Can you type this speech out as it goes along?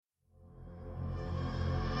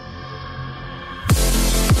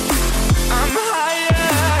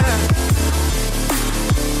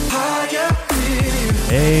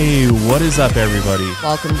Hey, what is up, everybody?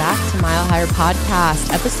 Welcome back to Mile Higher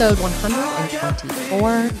Podcast, episode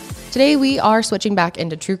 124. Today we are switching back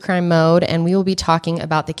into true crime mode, and we will be talking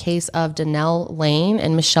about the case of Donnell Lane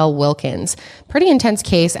and Michelle Wilkins. Pretty intense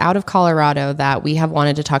case out of Colorado that we have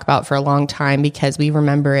wanted to talk about for a long time because we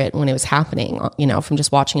remember it when it was happening, you know, from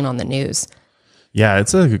just watching it on the news. Yeah,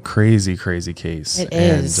 it's a crazy case. It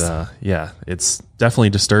is. And it's definitely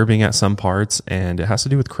disturbing at some parts, and it has to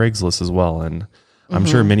do with Craigslist as well. And I'm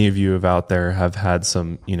sure many of you out there have had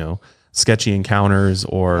some, sketchy encounters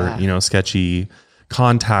or, sketchy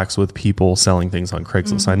contacts with people selling things on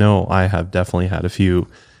Craigslist. I know I have definitely had a few,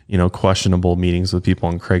 questionable meetings with people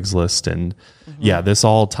on Craigslist. And this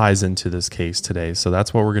all ties into this case today. So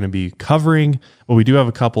that's what we're going to be covering. But we do have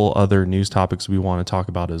a couple other news topics we want to talk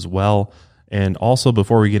about as well. And also,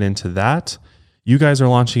 before we get into that, you guys are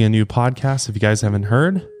launching a new podcast. If you guys haven't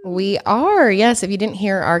heard, we are. Yes. If you didn't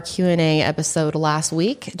hear our Q&A episode last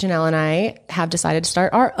week, Janelle and I have decided to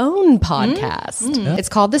start our own podcast. Yeah. It's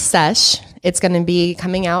called The Sesh. It's going to be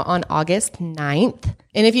coming out on August 9th.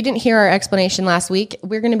 And if you didn't hear our explanation last week,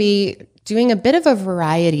 we're going to be doing a bit of a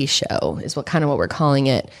variety show is what we're calling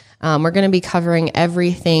it. We're going to be covering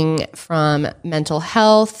everything from mental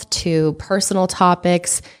health to personal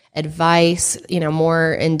topics, advice,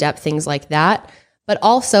 more in-depth things like that. But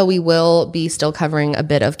also we will be still covering a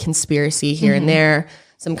bit of conspiracy here and there,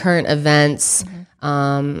 some current events.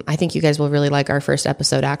 I think you guys will really like our first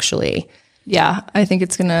episode, actually. Yeah, I think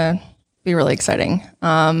it's going to be really exciting.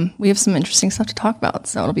 We have some interesting stuff to talk about,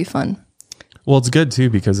 so it'll be fun. well, it's good too,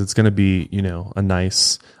 because it's going to be, a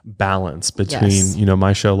nice balance between,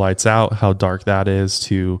 my show Lights Out, how dark that is,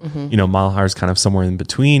 to, Mile Higher's kind of somewhere in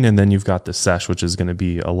between. And then you've got the Sesh, which is going to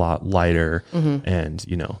be a lot lighter and,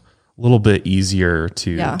 a little bit easier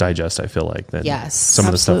to digest, I feel like, than some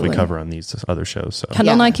of the stuff we cover on these other shows. So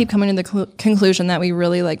Kendall and I keep coming to the conclusion that we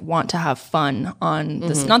really want to have fun on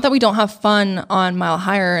this. Not that we don't have fun on Mile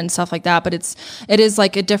Higher and stuff like that, but it is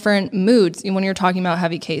like a different mood when you're talking about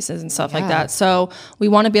heavy cases and stuff like that. So we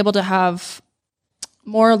want to be able to have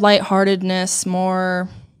more lightheartedness, more,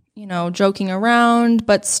 joking around,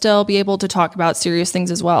 but still be able to talk about serious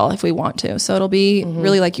things as well if we want to. So it'll be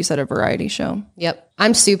really, like you said, a variety show. Yep.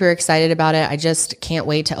 I'm super excited about it. I just can't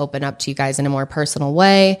wait to open up to you guys in a more personal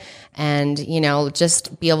way and,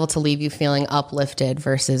 just be able to leave you feeling uplifted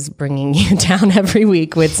versus bringing you down every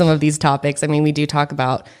week with some of these topics. I mean, we do talk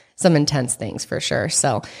about some intense things for sure.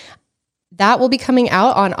 So that will be coming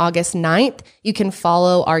out on August 9th. You can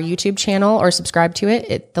follow our YouTube channel or subscribe to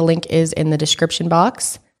it. The link is in the description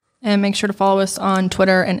box. And make sure to follow us on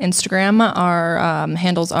Twitter and Instagram. Our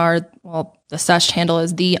handles are, the Sesh handle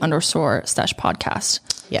is _Sesh podcast.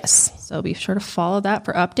 Yes. So be sure to follow that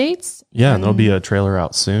for updates. yeah, and there'll be a trailer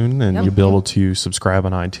out soon, and you'll be able to subscribe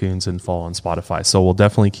on iTunes and follow on Spotify. So we'll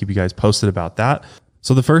definitely keep you guys posted about that.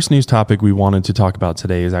 So the first news topic we wanted to talk about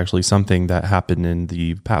today is actually something that happened in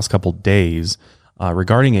the past couple days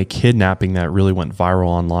regarding a kidnapping that really went viral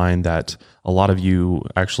online that a lot of you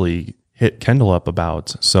actually hit Kendall up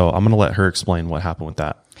about. So I'm going to let her explain what happened with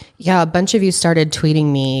that. Yeah, a bunch of you started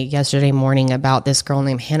tweeting me yesterday morning about this girl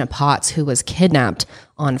named Hannah Potts who was kidnapped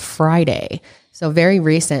on Friday. So very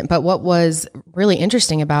recent. But what was really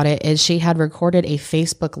interesting about it is she had recorded a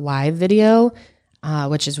Facebook Live video,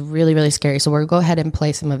 which is really, really scary. So we'll go ahead and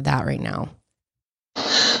play some of that right now.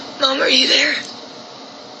 Mom, are you there?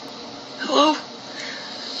 Hello?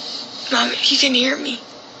 Mom, if you can hear me,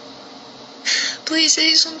 please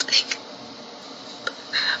say something.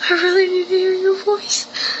 I really need to hear your voice.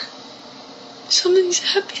 Something's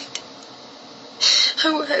happened.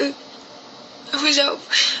 I was out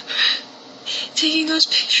taking those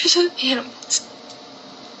pictures of animals.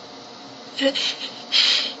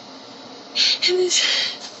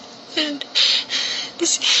 And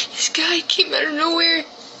this guy came out of nowhere. It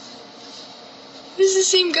was the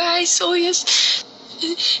same guy I saw in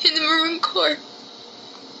the maroon car.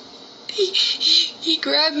 He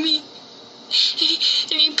grabbed me.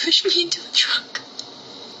 And he pushed me into the truck.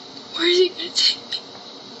 Where is he gonna take me?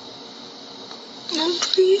 Mom,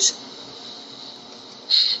 please.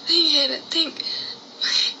 Hannah, think.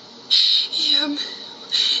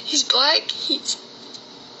 He's black.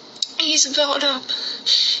 He's about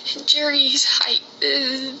Jerry's height.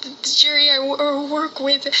 The Jerry I work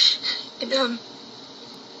with, and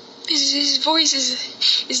his voice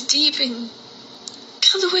is deep and.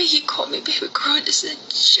 The way he called me baby girl just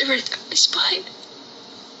shivered down my spine.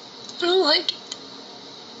 I don't like it.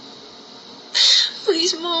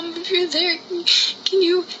 Please, Mom, if you're there, can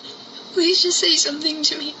you please just say something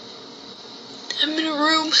to me? I'm in a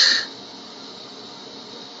room.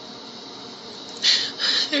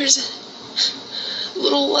 There's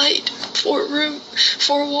little light, 4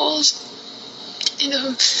 walls. And,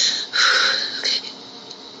 okay.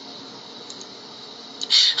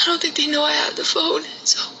 I don't think they know I have the phone,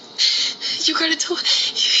 so you gotta tell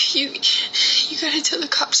the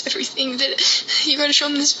cops everything, that you gotta show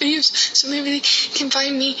them this video so maybe they can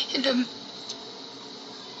find me. And I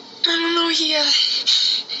don't know,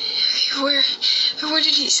 what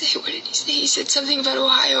did he say? He said something about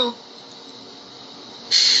Ohio.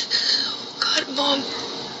 Oh God, Mom.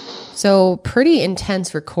 So pretty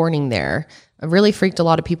intense recording there. It really freaked a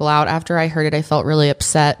lot of people out. After I heard it, I felt really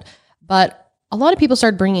upset. But a lot of people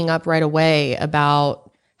started bringing up right away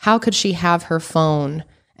about how could she have her phone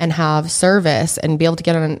and have service and be able to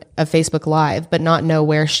get on a Facebook Live, but not know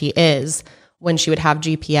where she is when she would have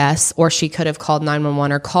GPS, or she could have called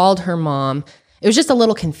 911 or called her mom. It was just a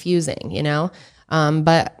little confusing, you know?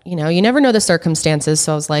 But, you know, you never know the circumstances.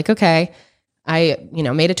 So I was like, okay, I,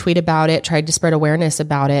 made a tweet about it, tried to spread awareness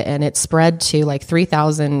about it, and it spread to like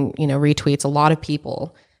 3,000, retweets. A lot of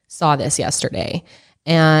people saw this yesterday.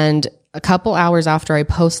 And a couple hours after I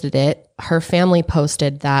posted it, her family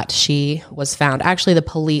posted that she was found. Actually, the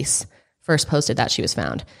police first posted that she was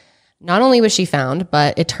found. Not only was she found,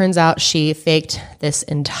 but it turns out she faked this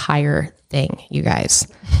entire thing, you guys.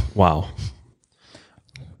 Wow.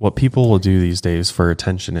 What people will do these days for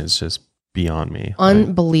attention is just beyond me.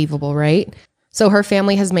 Unbelievable, right? So her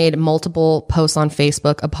family has made multiple posts on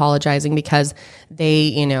Facebook apologizing because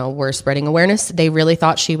they, were spreading awareness. They really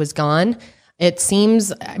thought she was gone. It seems,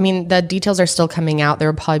 the details are still coming out.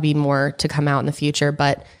 There will probably be more to come out in the future,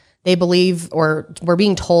 but they believe, or we're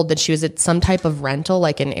being told, that she was at some type of rental,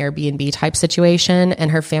 like an Airbnb type situation,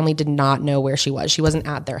 and her family did not know where she was. She wasn't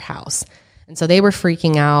at their house. And so they were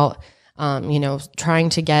freaking out, trying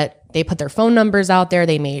to they put their phone numbers out there.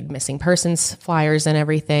 They made missing persons flyers and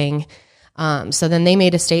everything. So then they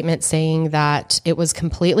made a statement saying that it was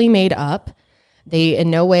completely made up. They in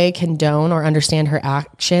no way condone or understand her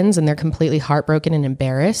actions, and they're completely heartbroken and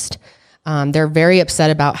embarrassed. They're very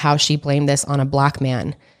upset about how she blamed this on a black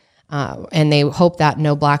man. And they hope that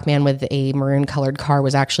no black man with a maroon colored car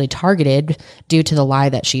was actually targeted due to the lie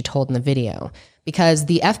that she told in the video, because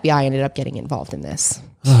the FBI ended up getting involved in this.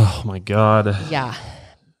 Oh my God. Yeah.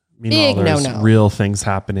 Meanwhile, there's real things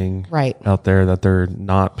happening out there that they're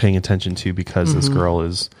not paying attention to because this girl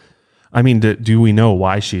is... do we know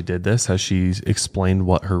why she did this? Has she explained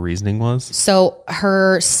what her reasoning was? So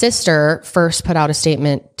her sister first put out a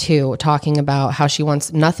statement too, talking about how she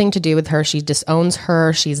wants nothing to do with her. She disowns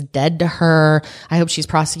her. She's dead to her. I hope she's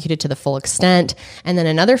prosecuted to the full extent. And then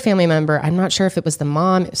another family member, I'm not sure if it was the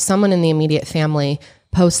mom, someone in the immediate family,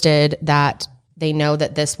 posted that they know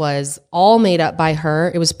that this was all made up by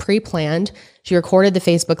her. It was pre-planned. She recorded the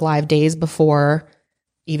Facebook Live days before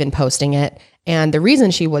even posting it. And the reason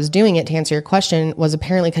she was doing it, to answer your question, was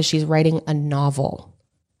apparently because she's writing a novel.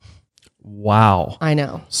 Wow. I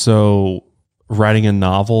know. So writing a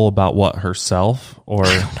novel about what, herself? Or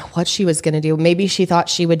I don't know what she was going to do. Maybe she thought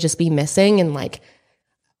she would just be missing and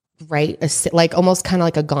write almost kind of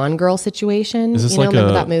like a Gone Girl situation. Is this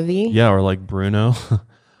remember that movie? Yeah, or like Bruno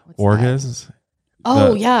Orgaz.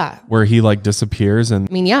 Oh, yeah. Where he disappears and...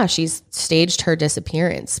 she's staged her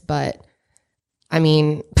disappearance, but...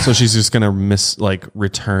 So she's just going to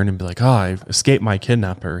return and be like, oh, I've escaped my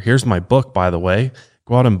kidnapper. Here's my book, by the way.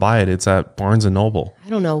 Go out and buy it. It's at Barnes & Noble. I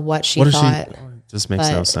don't know what she thought. It just makes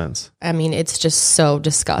no sense. It's just so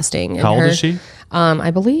disgusting. How old is she?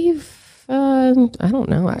 I believe, I don't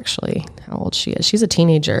know actually how old she is. She's a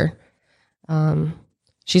teenager.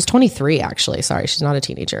 She's 23 actually. Sorry, she's not a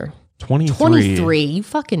teenager. 23. You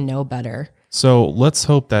fucking know better. So let's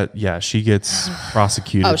hope that, she gets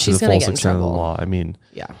prosecuted to the full extent of the law.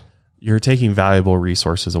 You're taking valuable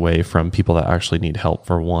resources away from people that actually need help,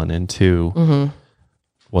 for one, and two,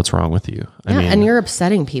 what's wrong with you? And you're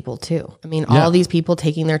upsetting people too. All these people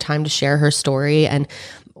taking their time to share her story. And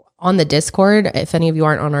on the Discord, if any of you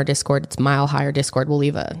aren't on our Discord, it's Mile Higher Discord. We'll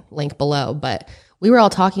leave a link below. But we were all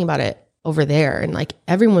talking about it over there. And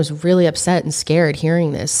everyone was really upset and scared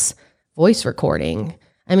hearing this voice recording.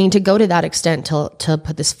 To go to that extent to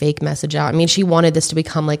put this fake message out. She wanted this to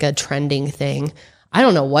become like a trending thing. I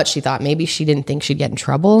don't know what she thought. Maybe she didn't think she'd get in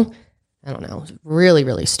trouble. I don't know. Really,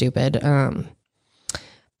 really stupid.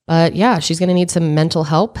 But yeah, she's going to need some mental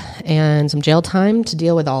help and some jail time to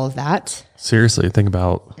deal with all of that. Seriously, think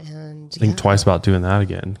twice about doing that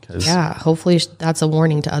again. Hopefully that's a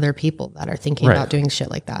warning to other people that are thinking about doing shit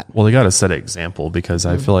like that. Well, they got to set an example, because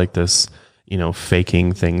I feel like this...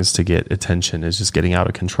 faking things to get attention is just getting out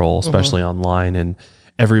of control, especially online. And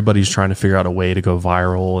everybody's trying to figure out a way to go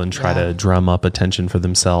viral and try to drum up attention for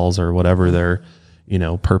themselves or whatever their,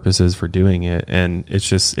 purposes for doing it. And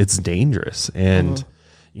it's dangerous. And,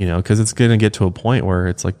 cause it's going to get to a point where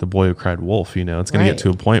it's like the boy who cried wolf, it's going to get to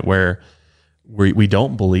a point where we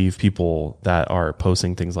don't believe people that are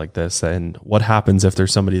posting things like this. And what happens if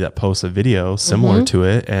there's somebody that posts a video similar to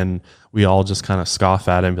it and we all just kind of scoff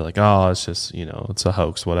at it and be like, oh, it's just, it's a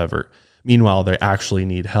hoax, whatever. Meanwhile, they actually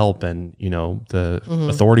need help. And, the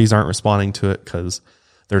authorities aren't responding to it because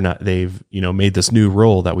they've made this new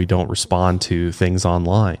rule that we don't respond to things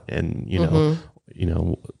online and,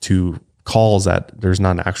 to calls that there's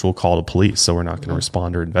not an actual call to police. So we're not going to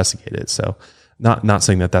respond or investigate it. So not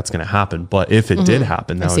saying that that's going to happen, but if it did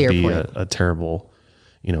happen, that would be a terrible,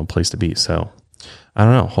 place to be. So I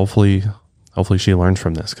don't know. Hopefully she learns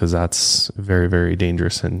from this because that's very, very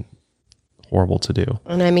dangerous and horrible to do.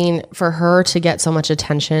 And I mean, for her to get so much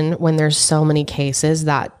attention when there's so many cases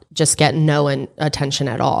that just get no attention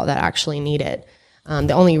at all that actually need it.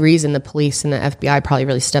 The only reason the police and the FBI probably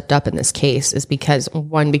really stepped up in this case is because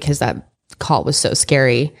that call was so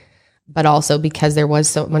scary, but also because there was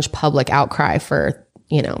so much public outcry for,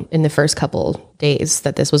 in the first couple days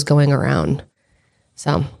that this was going around.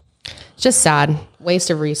 So it's just sad, waste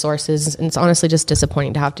of resources. And it's honestly just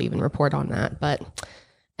disappointing to have to even report on that. But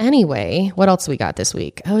anyway, what else we got this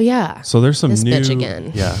week? Oh yeah. So there's some this new, bitch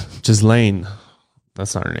again. Yeah. Ghislaine.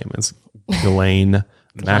 That's not her name. It's Ghislaine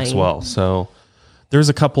Maxwell. So there's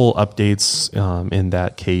a couple updates in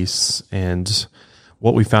that case. And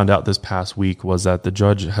what we found out this past week was that the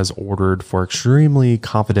judge has ordered for extremely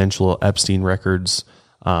confidential Epstein records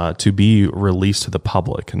to be released to the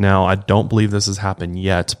public. Now, I don't believe this has happened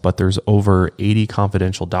yet, but there's over 80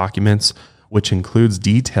 confidential documents, which includes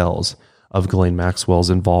details of Ghislaine Maxwell's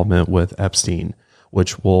involvement with Epstein,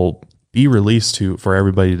 which will be released for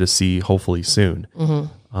everybody to see hopefully soon.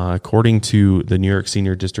 According to the New York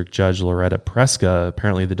Senior District Judge Loretta Preska,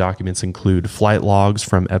 apparently the documents include flight logs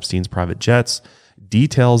from Epstein's private jets,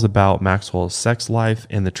 details about Maxwell's sex life,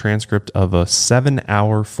 and the transcript of a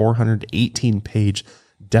 7-hour, 418-page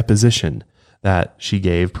deposition that she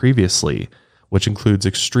gave previously, which includes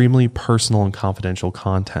extremely personal and confidential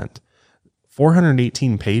content.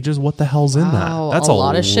 418 pages? What the hell's in that? That's a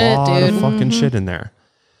lot of shit, dude. Fucking shit in there.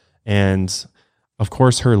 And of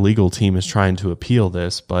course, her legal team is trying to appeal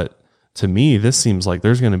this, but to me, this seems like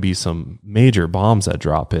there's going to be some major bombs that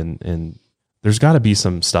drop in, and there's got to be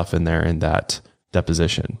some stuff in there in that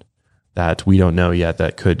deposition that we don't know yet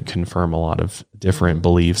that could confirm a lot of different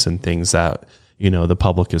beliefs and things that, the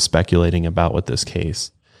public is speculating about with this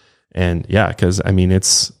case. And yeah, because I mean,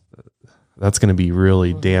 that's going to be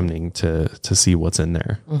really damning to see what's in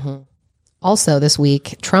there. Also this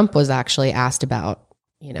week, Trump was actually asked about,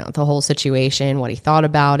 the whole situation, what he thought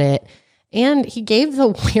about it. And he gave the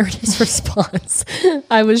weirdest response.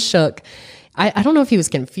 I was shook. I don't know if he was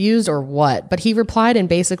confused or what, but he replied and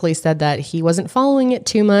basically said that he wasn't following it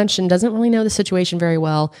too much and doesn't really know the situation very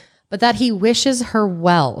well, but that he wishes her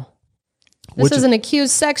well. This is an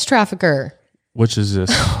accused sex trafficker. Which is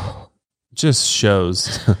just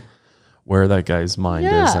shows where that guy's mind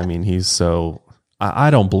is. I mean, he's so...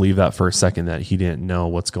 I don't believe that for a second that he didn't know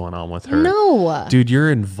what's going on with her. No. Dude,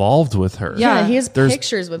 you're involved with her. Yeah, he has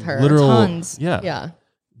pictures with her. Tons. Yeah.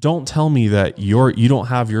 Don't tell me that you don't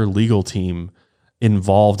have your legal team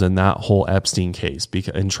involved in that whole Epstein case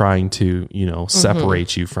and trying to,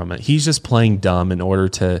 separate you from it. He's just playing dumb in order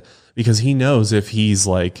to, because he knows if he's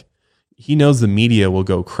like, he knows the media will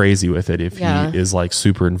go crazy with it if he is like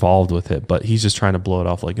super involved with it, but he's just trying to blow it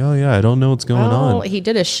off like, oh yeah, I don't know what's going on. He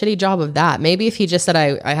did a shitty job of that. Maybe if he just said,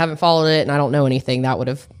 I haven't followed it and I don't know anything, that would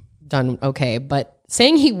have done okay. But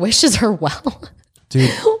saying he wishes her well,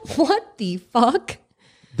 dude, what the fuck?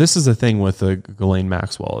 This is the thing with Ghislaine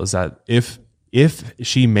Maxwell is that if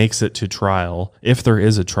she makes it to trial, if there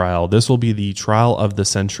is a trial, this will be the trial of the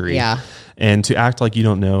century. Yeah. And to act like you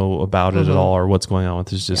don't know about it at all or what's going on with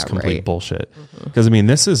it is just complete bullshit. Because I mean,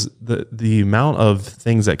 this is the amount of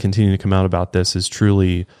things that continue to come out about this is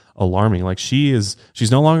truly alarming. Like she's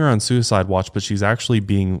no longer on suicide watch, but she's actually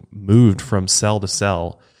being moved from cell to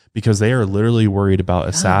cell because they are literally worried about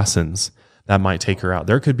assassins that might take her out.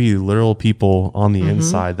 There could be literal people on the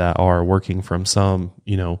inside that are working from some,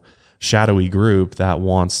 shadowy group that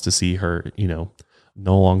wants to see her,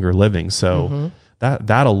 no longer living. So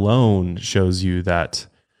that alone shows you that,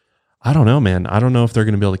 I don't know, man. I don't know if they're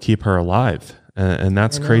going to be able to keep her alive. And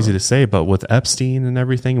that's crazy to say, but with Epstein and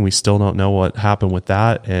everything, we still don't know what happened with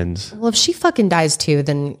that. And well, if she fucking dies too,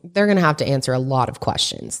 then they're going to have to answer a lot of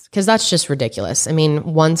questions because that's just ridiculous. I mean,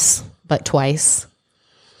 once, but twice.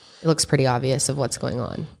 It looks pretty obvious of what's going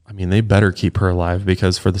on. I mean, they better keep her alive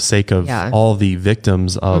because for the sake of all the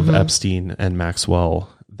victims of Epstein and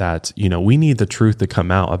Maxwell, that, you know, we need the truth to come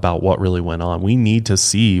out about what really went on. We need to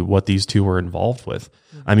see what these two were involved with.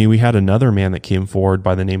 I mean, we had another man that came forward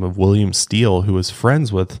by the name of William Steele, who was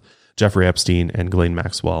friends with Jeffrey Epstein and Ghislaine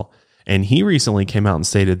Maxwell. And he recently came out and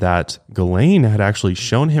stated that Ghislaine had actually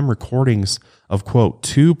shown him recordings of, quote,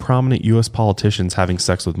 2 prominent U.S. politicians having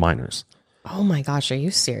sex with minors. Oh my gosh, are you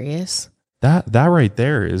serious? That right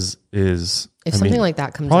there is if something like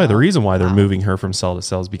that comes probably out, the reason why they're moving her from cell to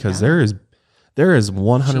cells, because there is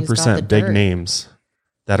 100% big names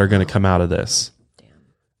that are going to come out of this. Damn.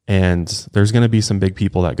 And there's going to be some big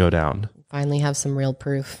people that go down. Finally have some real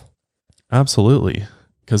proof. Absolutely.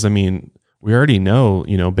 Because I mean, we already know,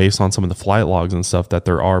 you know, based on some of the flight logs and stuff, that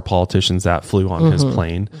there are politicians that flew on his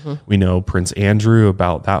plane. We know Prince Andrew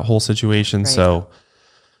about that whole situation. Right. So,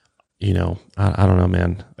 you know, I don't know,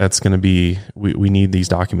 man. That's going to be, we need these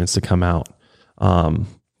documents to come out.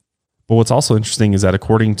 But what's also interesting is that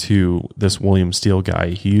according to this William Steele guy,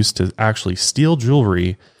 he used to actually steal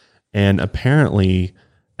jewelry, and apparently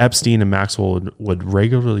Epstein and Maxwell would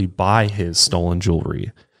regularly buy his stolen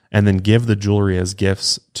jewelry and then give the jewelry as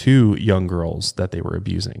gifts to young girls that they were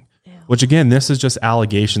abusing. Ew. Which again, this is just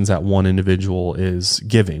allegations that one individual is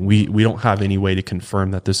giving. We don't have any way to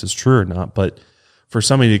confirm that this is true or not, but for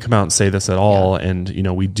somebody to come out and say this at all, and, you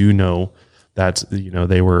know, we do know that, you know,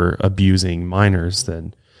 they were abusing minors,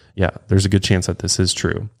 then yeah, there's a good chance that this is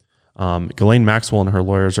true. Ghislaine Maxwell and her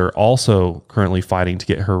lawyers are also currently fighting to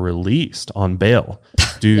get her released on bail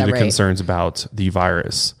due to the concerns about the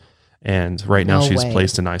virus. And right now she's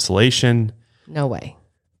placed in isolation. No way.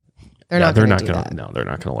 They're not going to do that. No, they're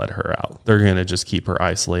not going to let her out. They're going to just keep her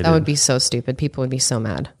isolated. That would be so stupid. People would be so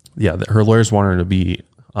mad. Yeah, her lawyers want her to be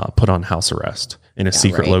put on house arrest in a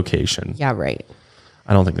secret location. Yeah, right.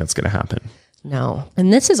 I don't think that's going to happen. No.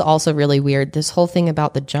 And this is also really weird, this whole thing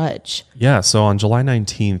about the judge. Yeah, so on July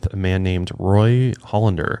 19th, a man named Roy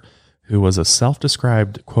Hollander, who was a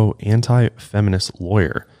self-described, quote, anti-feminist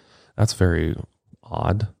lawyer. That's very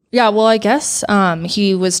odd. Yeah, well, I guess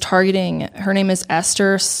he was targeting, her name is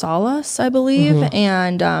Esther Salas, I believe,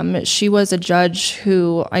 and she was a judge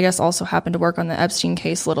who I guess also happened to work on the Epstein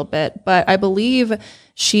case a little bit, but I believe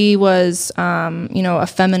she was, you know, a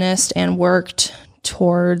feminist and worked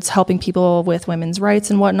towards helping people with women's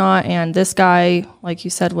rights and whatnot, and this guy, like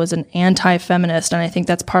you said, was an anti-feminist, and I think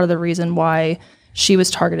that's part of the reason why she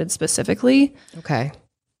was targeted specifically. Okay.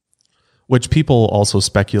 Which people also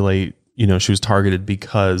speculate, you know, she was targeted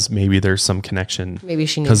because maybe there's some connection. Maybe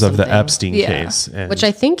she knew because of the Epstein case. And which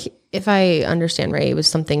I think, if I understand right, it was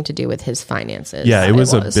something to do with his finances. Yeah, it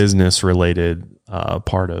was a business related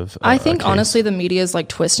part of I think honestly the media is like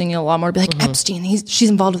twisting it a lot more, be like Epstein, she's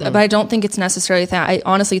involved with it, but I don't think it's necessarily that. I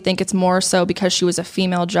honestly think it's more so because she was a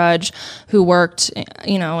female judge who worked,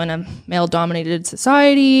 you know, in a male dominated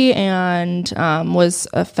society and was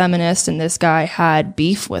a feminist, and this guy had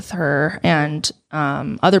beef with her and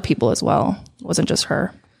other people as well. It wasn't just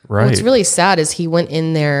her. Right. What's really sad is he went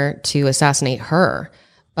in there to assassinate her,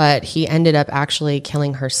 but he ended up actually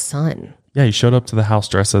killing her son. Yeah, he showed up to the house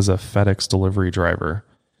dressed as a FedEx delivery driver.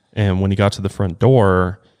 And when he got to the front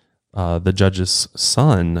door, the judge's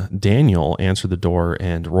son, Daniel, answered the door,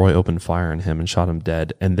 and Roy opened fire on him and shot him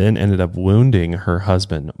dead, and then ended up wounding her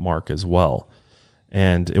husband, Mark, as well.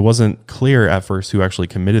 And it wasn't clear at first who actually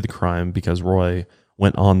committed the crime because Roy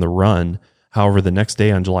went on the run. However, the next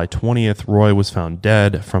day on July 20th, Roy was found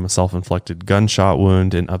dead from a self-inflicted gunshot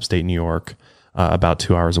wound in upstate New York, about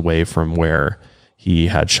 2 hours away from where he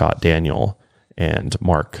had shot Daniel and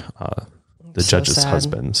Mark, the judge's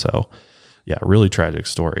husband. So, yeah, really tragic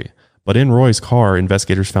story. But in Roy's car,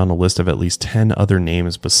 investigators found a list of at least 10 other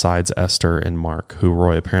names besides Esther and Mark, who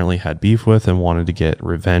Roy apparently had beef with and wanted to get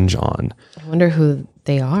revenge on. I wonder who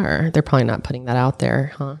they are. They're probably not putting that out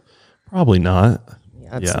there, huh? Probably not.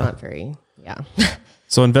 Yeah, that's not very, yeah.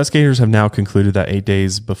 So investigators have now concluded that 8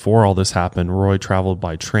 days before all this happened, Roy traveled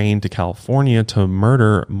by train to California to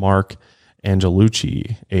murder Mark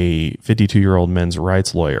Angelucci, a 52-year-old men's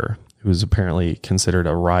rights lawyer who is apparently considered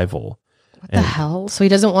a rival. What the hell? So he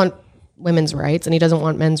doesn't want women's rights and he doesn't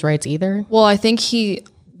want men's rights either? Well, I think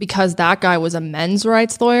because that guy was a men's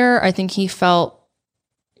rights lawyer, I think he felt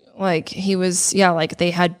like he was, like they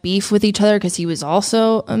had beef with each other because he was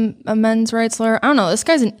also a men's rights lawyer. I don't know. This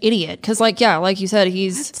guy's an idiot because, like you said,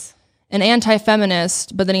 he's an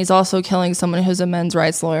anti-feminist, but then he's also killing someone who's a men's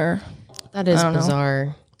rights lawyer. That is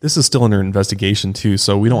bizarre. This is still under investigation too,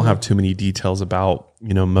 so we don't have too many details about,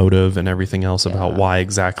 motive and everything else about why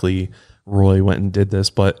exactly Roy went and did this.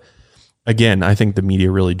 But again, I think the media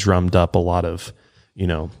really drummed up a lot of,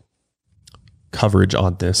 coverage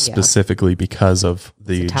on this specifically because of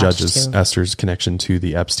the judge's Esther's connection to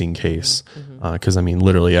the Epstein case. Because I mean,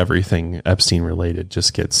 literally everything Epstein related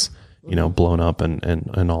just gets, blown up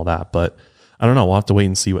and all that. But I don't know. We'll have to wait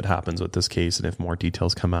and see what happens with this case and if more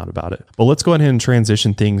details come out about it. But let's go ahead and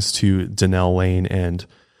transition things to Dannell Lane and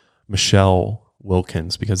Michelle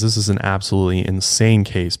Wilkins, because this is an absolutely insane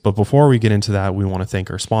case. But before we get into that, we want to thank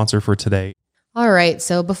our sponsor for today. All right.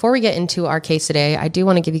 So before we get into our case today, I do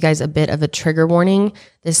want to give you guys a bit of a trigger warning.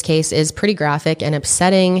 This case is pretty graphic and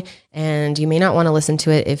upsetting, and you may not want to listen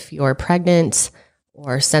to it if you're pregnant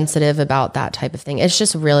or sensitive about that type of thing. It's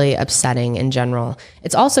just really upsetting in general.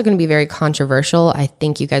 It's also going to be very controversial. I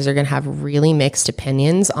think you guys are going to have really mixed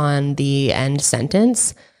opinions on the end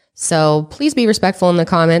sentence. So please be respectful in the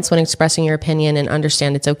comments when expressing your opinion, and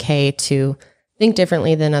understand it's okay to think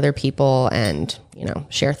differently than other people and,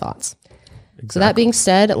 share thoughts. Exactly. So that being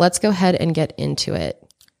said, let's go ahead and get into it.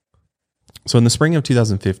 So in the spring of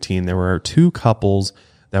 2015, there were two couples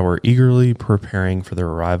that were eagerly preparing for the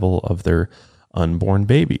arrival of their unborn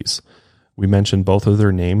babies. We mentioned both of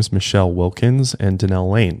their names, Michelle Wilkins and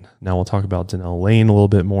Dannell Lane. Now we'll talk about Dannell Lane a little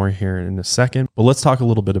bit more here in a second, but let's talk a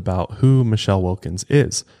little bit about who Michelle Wilkins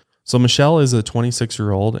is. So Michelle is a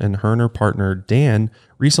 26-year-old, and her partner, Dan,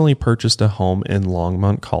 recently purchased a home in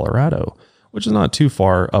Longmont, Colorado, which is not too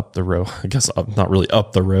far up the road. I guess not really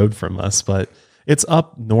up the road from us, but it's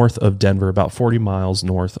up north of Denver, about 40 miles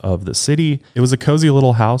north of the city. It was a cozy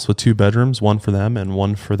little house with 2 bedrooms, one for them and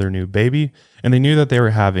one for their new baby. And they knew that they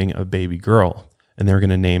were having a baby girl, and they were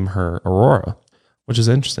going to name her Aurora, which is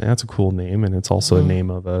interesting. That's a cool name. And it's also a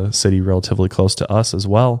name of a city relatively close to us as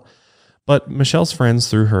well. But Michelle's friends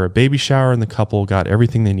threw her a baby shower, and the couple got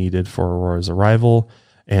everything they needed for Aurora's arrival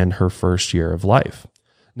and her first year of life.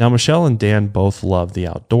 Now, Michelle and Dan both love the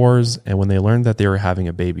outdoors, and when they learned that they were having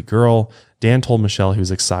a baby girl, Dan told Michelle he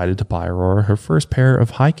was excited to buy Aurora her first pair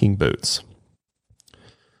of hiking boots.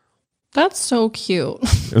 That's so cute.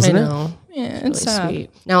 Isn't I know. It? Yeah, it's really sad. Sweet.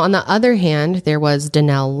 Now, on the other hand, there was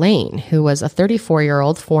Dannell Lane, who was a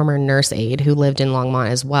 34-year-old former nurse aide who lived in Longmont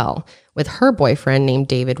as well, with her boyfriend named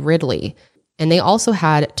David Ridley. And they also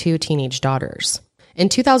had 2 teenage daughters. In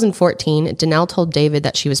 2014, Dannell told David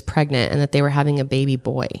that she was pregnant and that they were having a baby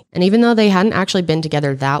boy. And even though they hadn't actually been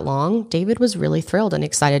together that long, David was really thrilled and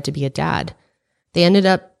excited to be a dad. They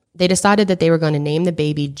decided that they were going to name the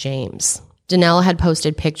baby James. Dannell had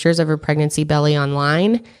posted pictures of her pregnancy belly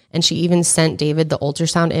online, and she even sent David the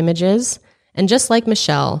ultrasound images. And just like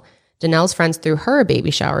Michelle, Dannell's friends threw her a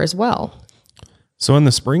baby shower as well. So in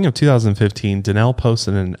the spring of 2015, Dannell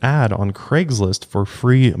posted an ad on Craigslist for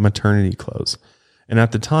free maternity clothes. And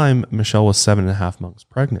at the time, Michelle was 7.5 months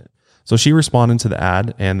pregnant. So she responded to the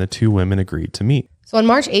ad, and the 2 women agreed to meet. So on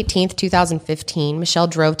March 18th, 2015, Michelle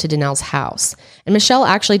drove to Dannell's house. And Michelle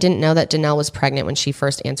actually didn't know that Dannell was pregnant when she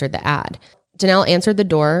first answered the ad. Dannell answered the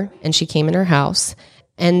door, and she came in her house.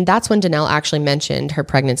 And that's when Dannell actually mentioned her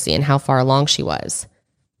pregnancy and how far along she was.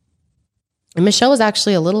 And Michelle was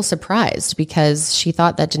actually a little surprised because she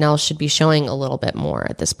thought that Dannell should be showing a little bit more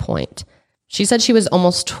at this point. She said she was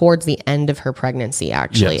almost towards the end of her pregnancy,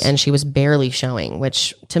 actually, yes. And she was barely showing,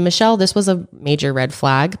 which to Michelle, this was a major red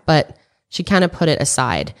flag, but she kind of put it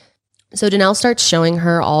aside. So Dannell starts showing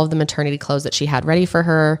her all of the maternity clothes that she had ready for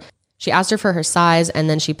her. She asked her for her size, and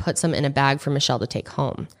then she put some in a bag for Michelle to take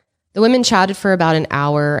home. The women chatted for about an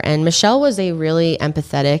hour, and Michelle was a really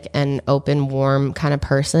empathetic and open, warm kind of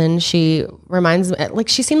person. She reminds me,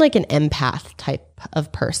 she seemed like an empath type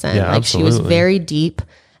of person. Yeah, absolutely. She was very deep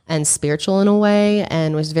and spiritual in a way,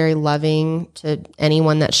 and was very loving to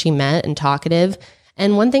anyone that she met and talkative.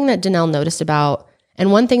 And one thing that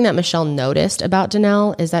Michelle noticed about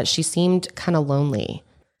Dannell is that she seemed kind of lonely.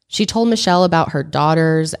 She told Michelle about her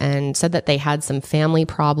daughters and said that they had some family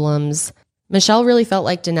problems. Michelle really felt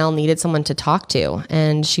like Dannell needed someone to talk to,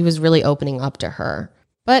 and she was really opening up to her.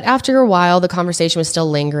 But after a while, the conversation was still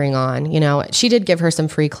lingering on. She did give her some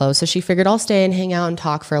free clothes, so she figured I'll stay and hang out and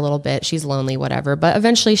talk for a little bit. She's lonely, whatever. But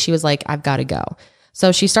eventually she was like, I've got to go.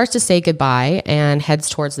 So she starts to say goodbye and heads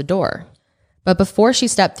towards the door. But before she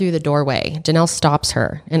stepped through the doorway, Dannell stops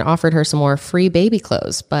her and offered her some more free baby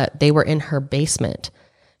clothes, but they were in her basement.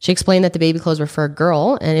 She explained that the baby clothes were for a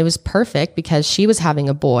girl, and it was perfect because she was having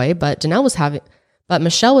a boy, but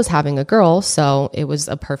Michelle was having a girl, so it was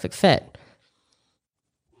a perfect fit.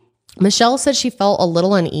 Michelle said she felt a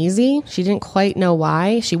little uneasy. She didn't quite know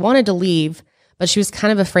why. She wanted to leave, but she was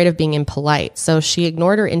kind of afraid of being impolite. So she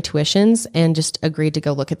ignored her intuitions and just agreed to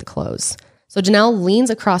go look at the clothes. So Dannell leans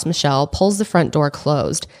across Michelle, pulls the front door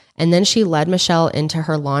closed, and then she led Michelle into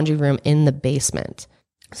her laundry room in the basement.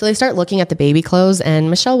 So they start looking at the baby clothes, and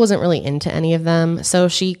Michelle wasn't really into any of them. So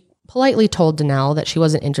she politely told Danelle that she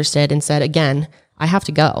wasn't interested and said, again, I have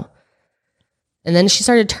to go. And then she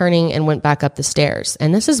started turning and went back up the stairs.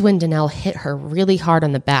 And this is when Danelle hit her really hard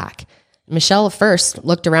on the back. Michelle at first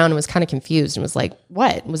looked around and was kind of confused and was like,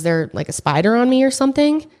 what? Was there like a spider on me or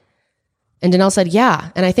something? And Danelle said,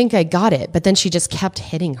 yeah, and I think I got it. But then she just kept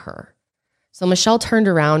hitting her. So Michelle turned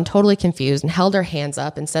around, totally confused, and held her hands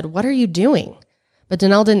up and said, what are you doing? But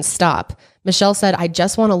Danelle didn't stop. Michelle said, I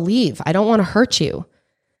just want to leave. I don't want to hurt you.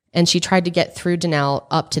 And she tried to get through Danelle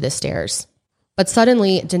up to the stairs. But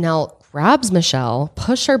suddenly, Danelle grabs Michelle,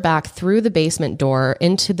 pushed her back through the basement door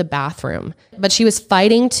into the bathroom. But she was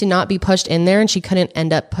fighting to not be pushed in there, and she couldn't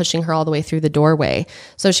end up pushing her all the way through the doorway.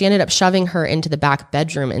 So she ended up shoving her into the back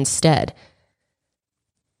bedroom instead.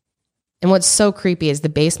 And what's so creepy is the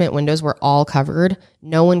basement windows were all covered.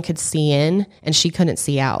 No one could see in, and she couldn't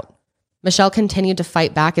see out. Michelle continued to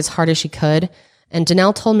fight back as hard as she could, and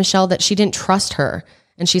Danelle told Michelle that she didn't trust her,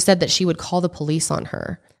 and she said that she would call the police on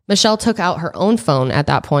her. Michelle took out her own phone at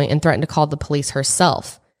that point and threatened to call the police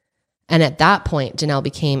herself. And at that point, Danelle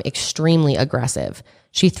became extremely aggressive.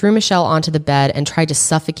 She threw Michelle onto the bed and tried to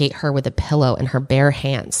suffocate her with a pillow in her bare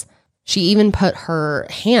hands. She even put her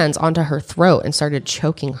hands onto her throat and started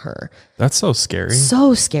choking her. That's so scary.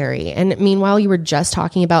 So scary. And meanwhile, you were just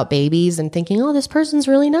talking about babies and thinking, oh, this person's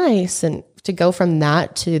really nice. And to go from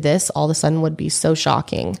that to this all of a sudden would be so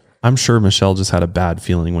shocking. I'm sure Michelle just had a bad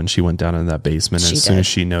feeling when she went down in that basement. As soon as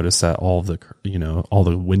she noticed that all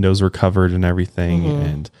the windows were covered and everything,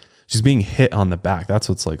 and she's being hit on the back. That's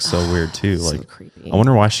what's like so weird too. Like, creepy. I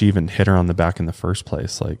wonder why she even hit her on the back in the first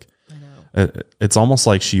place. Like, it's almost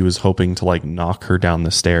like she was hoping to like knock her down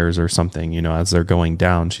the stairs or something. You know, as they're going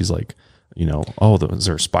down, she's like, oh, is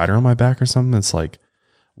there a spider on my back or something? It's like,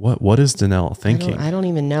 what is Danelle thinking? I don't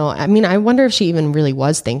even know. I mean, I wonder if she even really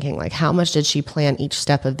was thinking, like, how much did she plan each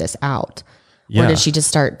step of this out? Yeah. Or did she just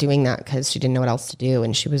start doing that because she didn't know what else to do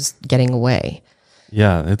and she was getting away?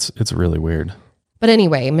 Yeah, it's really weird. But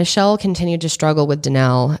anyway, Michelle continued to struggle with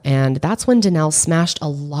Danelle, and that's when Danelle smashed a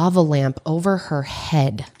lava lamp over her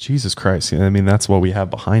head. Jesus Christ. I mean, that's what we have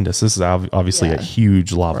behind us. This is obviously a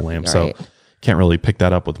huge lava lamp, so can't really pick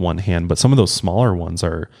that up with one hand. But some of those smaller ones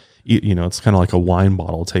are, it's kind of like a wine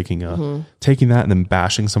bottle, taking that and then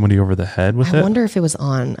bashing somebody over the head with it. I wonder if it was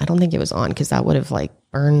on. I don't think it was on, because that would have like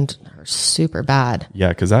burned her super bad. Yeah,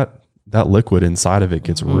 because that liquid inside of it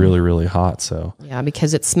gets really, really hot. So yeah,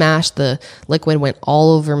 because it smashed, the liquid went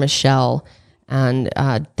all over Michelle. And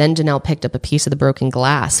then Danelle picked up a piece of the broken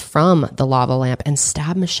glass from the lava lamp and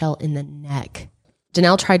stabbed Michelle in the neck.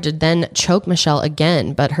 Danelle tried to then choke Michelle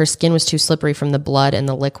again, but her skin was too slippery from the blood and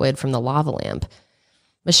the liquid from the lava lamp.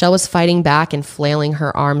 Michelle was fighting back and flailing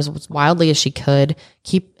her arms as wildly as she could.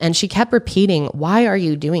 And she kept repeating, why are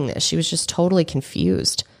you doing this? She was just totally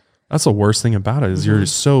confused. That's the worst thing about it is you're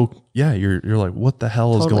so, you're like, what the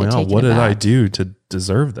hell is going on? What did I do to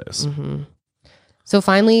deserve this? So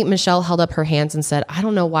finally, Michelle held up her hands and said, I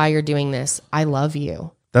don't know why you're doing this. I love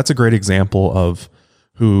you. That's a great example of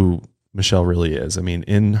who Michelle really is. I mean,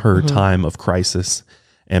 in her time of crisis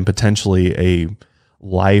and potentially a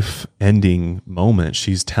life-ending moment,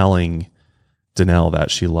 she's telling Danelle that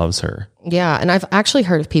she loves her. Yeah, and I've actually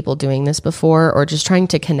heard of people doing this before, or just trying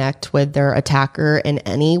to connect with their attacker in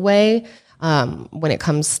any way when it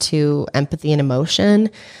comes to empathy and emotion,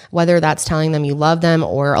 whether that's telling them you love them,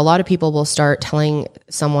 or a lot of people will start telling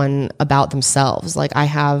someone about themselves. Like, I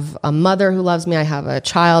have a mother who loves me, I have a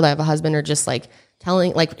child, I have a husband, or just like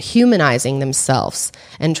humanizing themselves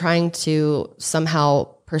and trying to somehow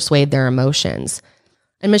persuade their emotions.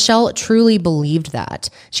 And Michelle truly believed that.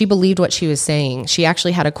 She believed what she was saying. She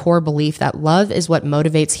actually had a core belief that love is what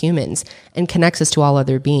motivates humans and connects us to all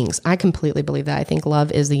other beings. I completely believe that. I think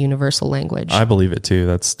love is the universal language. I believe it too.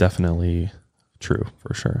 That's definitely true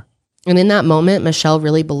for sure. And in that moment, Michelle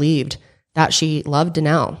really believed that she loved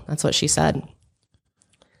Danelle. That's what she said.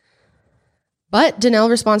 But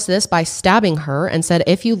Danelle responds to this by stabbing her and said,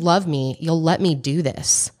 if you love me, you'll let me do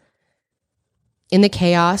this. In the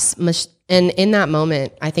chaos, and in that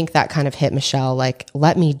moment, I think that kind of hit Michelle, like,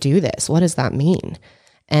 let me do this. What does that mean?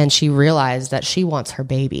 And she realized that she wants her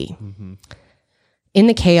baby. In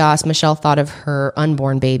the chaos, Michelle thought of her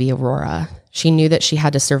unborn baby, Aurora. She knew that she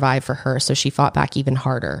had to survive for her, so she fought back even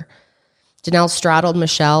harder. Danelle straddled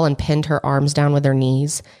Michelle and pinned her arms down with her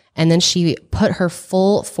knees, and then she put her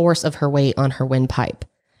full force of her weight on her windpipe.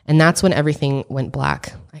 And that's when everything went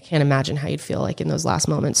black. I can't imagine how you'd feel like in those last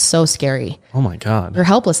moments. So scary. Oh my God. You're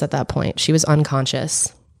helpless at that point. She was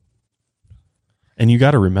unconscious. And you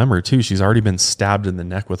got to remember too, she's already been stabbed in the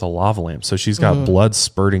neck with a lava lamp. So she's got blood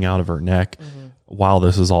spurting out of her neck. while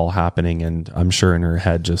this is all happening. And I'm sure in her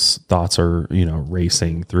head, just thoughts are,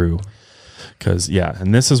 racing through. Because,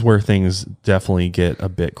 and this is where things definitely get a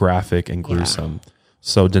bit graphic and gruesome. Yeah.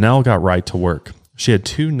 So Donnell got right to work. She had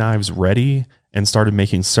 2 knives ready and started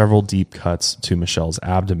making several deep cuts to Michelle's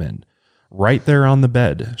abdomen. Right there on the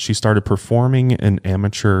bed, she started performing an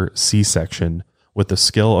amateur C-section with the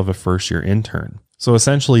skill of a first-year intern. So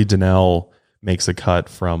essentially, Donnell makes a cut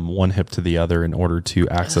from one hip to the other in order to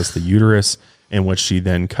access the uterus, in which she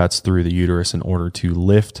then cuts through the uterus in order to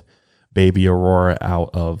lift baby Aurora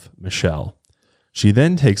out of Michelle. She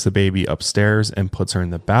then takes the baby upstairs and puts her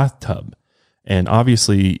in the bathtub. And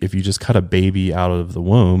obviously, if you just cut a baby out of the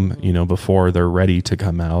womb, before they're ready to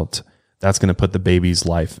come out, that's going to put the baby's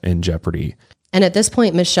life in jeopardy. And at this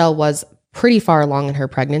point, Michelle was pretty far along in her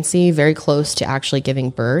pregnancy, very close to actually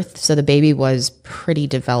giving birth. So the baby was pretty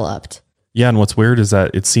developed. Yeah, and what's weird is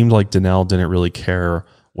that it seemed like Donnell didn't really care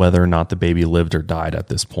whether or not the baby lived or died at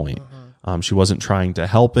this point. She wasn't trying to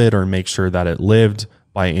help it or make sure that it lived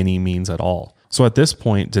by any means at all. So at this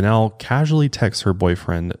point, Donnell casually texts her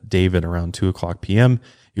boyfriend, David, around 2:00 p.m.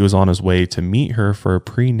 He was on his way to meet her for a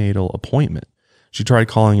prenatal appointment. She tried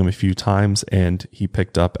calling him a few times, and he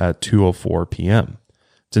picked up at 2:04 p.m.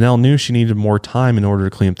 Donnell knew she needed more time in order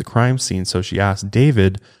to clean up the crime scene, so she asked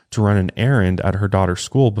David to run an errand at her daughter's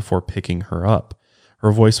school before picking her up.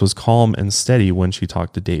 Her voice was calm and steady when she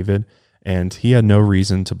talked to David, and he had no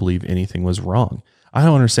reason to believe anything was wrong. I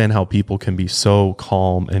don't understand how people can be so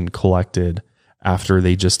calm and collected after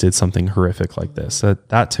they just did something horrific like this.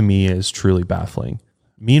 That to me is truly baffling.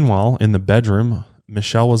 Meanwhile, in the bedroom,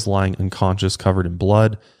 Michelle was lying unconscious, covered in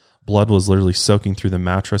blood. Blood was literally soaking through the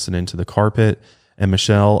mattress and into the carpet. And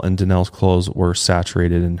Michelle and Donnell's clothes were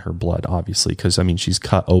saturated in her blood, obviously, because, she's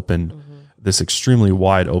cut open, this extremely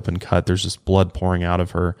wide open cut. There's just blood pouring out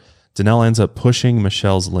of her. Donnell ends up pushing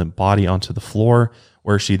Michelle's limp body onto the floor,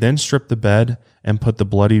 where she then stripped the bed and put the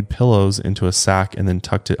bloodied pillows into a sack and then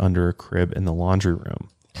tucked it under a crib in the laundry room.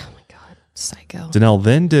 Oh my God, psycho. Donnell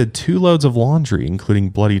then did 2 loads of laundry, including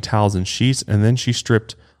bloody towels and sheets, and then she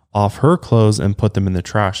stripped off her clothes and put them in the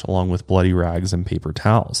trash along with bloody rags and paper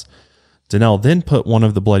towels. Donnell then put one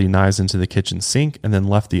of the bloody knives into the kitchen sink and then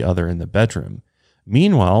left the other in the bedroom.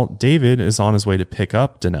 Meanwhile, David is on his way to pick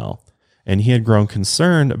up Donnell, and he had grown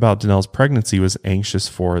concerned about Donnell's pregnancy, was anxious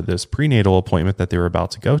for this prenatal appointment that they were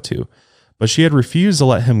about to go to. But she had refused to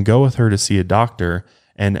let him go with her to see a doctor,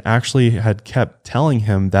 and actually had kept telling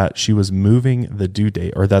him that she was moving the due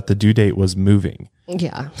date, or that the due date was moving.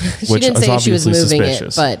 Yeah. She didn't say she was moving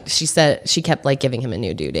it, but she said she kept giving him a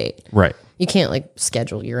new due date. Right. You can't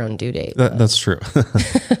schedule your own due date. That's true.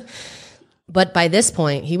 But by this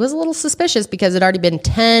point, he was a little suspicious because it had already been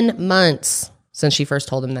 10 months since she first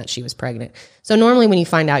told him that she was pregnant. So normally when you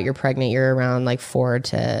find out you're pregnant, you're around 4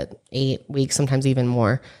 to 8 weeks, sometimes even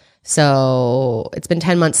more. So it's been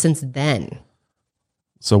 10 months since then.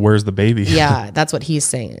 So where's the baby? Yeah, that's what he's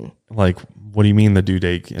saying. What do you mean the due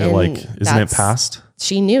date? Isn't it past?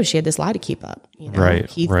 She knew she had this lie to keep up.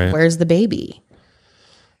 Right. Where's the baby?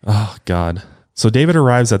 Oh, God. So David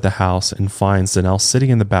arrives at the house and finds Donnell sitting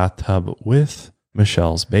in the bathtub with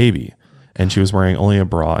Michelle's baby. And she was wearing only a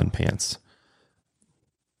bra and pants.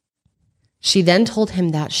 She then told him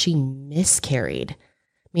that she miscarried.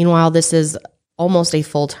 Meanwhile, this is almost a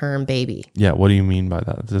full-term baby. Yeah, what do you mean by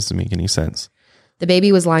that? That doesn't make any sense. The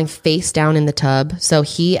baby was lying face down in the tub, so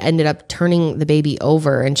he ended up turning the baby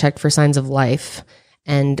over and checked for signs of life,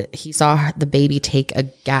 and he saw the baby take a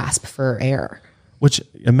gasp for air. Which,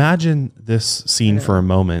 imagine this scene for a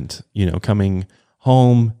moment, coming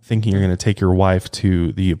home thinking you're going to take your wife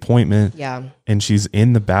to the appointment. Yeah. And she's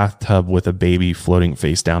in the bathtub with a baby floating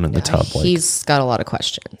face down in the tub. He's got a lot of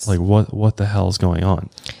questions. What the hell is going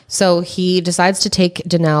on? So he decides to take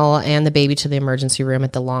Donnell and the baby to the emergency room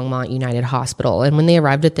at the Longmont United Hospital. And when they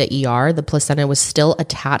arrived at the ER, the placenta was still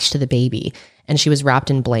attached to the baby and she was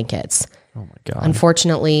wrapped in blankets. Oh my God.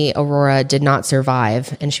 Unfortunately, Aurora did not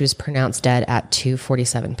survive and she was pronounced dead at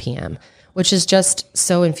 2:47 p.m., which is just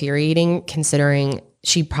so infuriating considering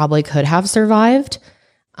she probably could have survived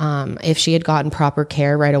if she had gotten proper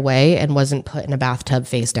care right away and wasn't put in a bathtub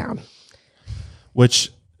face down.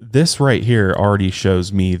 Which this right here already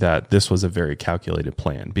shows me that this was a very calculated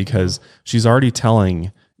plan, because she's already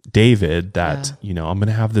telling David that, I'm going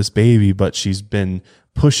to have this baby, but she's been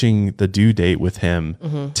pushing the due date with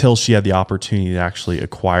him till she had the opportunity to actually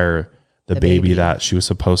acquire the baby that she was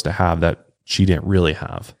supposed to have that she didn't really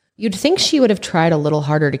have. You'd think she would have tried a little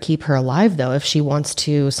harder to keep her alive, though, if she wants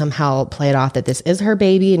to somehow play it off that this is her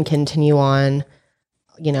baby and continue on,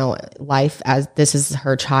 life as this is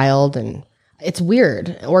her child. And It's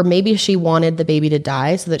weird. Or maybe she wanted the baby to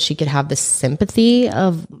die so that she could have the sympathy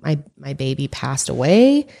of my baby passed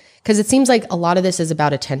away. Because it seems like a lot of this is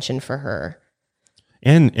about attention for her.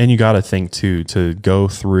 And you got to think too, to go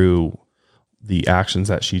through the actions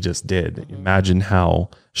that she just did. Imagine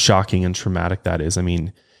how shocking and traumatic that is. I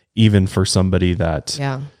mean, even for somebody that,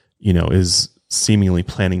 is seemingly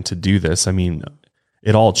planning to do this. I mean,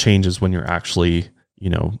 it all changes when you're actually,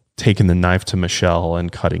 taking the knife to Michelle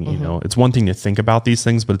and cutting, it's one thing to think about these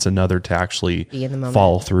things, but it's another to actually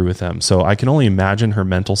follow through with them. So I can only imagine her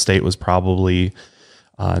mental state was probably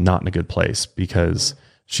not in a good place because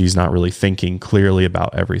she's not really thinking clearly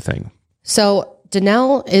about everything. So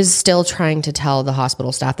Danelle is still trying to tell the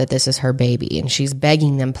hospital staff that this is her baby, and she's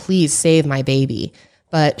begging them, please save my baby.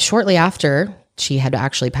 But shortly after she had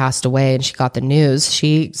actually passed away and she got the news,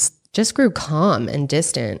 she just grew calm and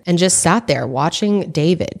distant and just sat there watching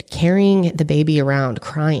David carrying the baby around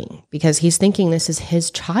crying because he's thinking this is his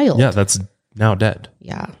child. Yeah, that's now dead.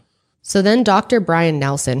 Yeah. So then Dr. Brian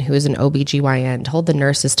Nelson, who is an OBGYN, told the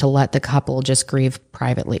nurses to let the couple just grieve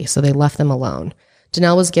privately. So they left them alone.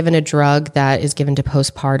 Danelle was given a drug that is given to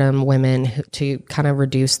postpartum women to kind of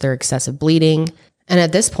reduce their excessive bleeding. And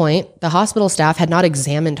at this point, the hospital staff had not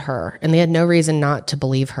examined her and they had no reason not to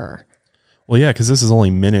believe her. Well, yeah, because this is only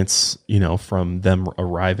minutes, from them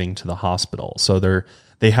arriving to the hospital. So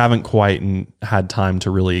they haven't quite had time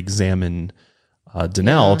to really examine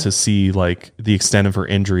Danelle to see like the extent of her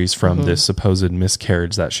injuries from this supposed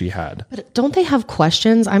miscarriage that she had. But don't they have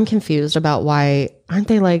questions? I'm confused about why. Aren't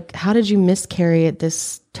they like, how did you miscarry at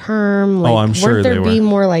this term? Like, I'm sure weren't there they be were.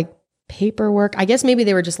 more like paperwork? I guess maybe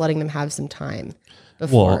they were just letting them have some time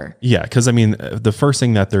before. Well, yeah, because I mean, the first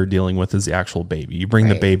thing that they're dealing with is the actual baby. You bring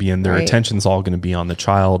the baby in, their attention's all going to be on the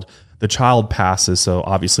child. The child passes, so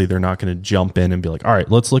obviously they're not going to jump in and be like, all right,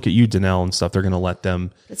 let's look at you, Danelle, and stuff. They're going to let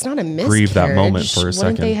them it's not a miscarriage. Grieve that moment for a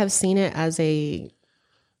second. Wouldn't they have seen it as a...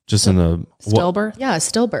 Just in a... Stillbirth? Yeah, a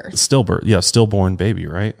stillbirth. Stillbirth. Yeah, stillborn baby,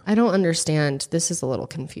 right? I don't understand. This is a little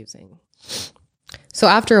confusing. So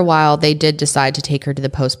after a while, they did decide to take her to the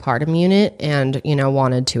postpartum unit and,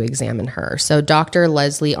 wanted to examine her. So Dr.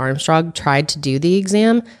 Leslie Armstrong tried to do the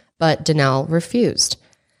exam, but Danelle refused.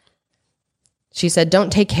 She said,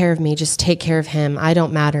 don't take care of me, just take care of him. I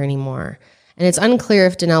don't matter anymore. And it's unclear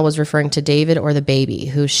if Danelle was referring to David or the baby,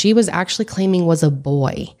 who she was actually claiming was a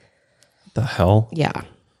boy. What the hell? Yeah.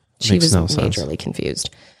 She Makes was no sense. majorly confused.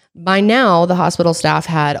 By now, the hospital staff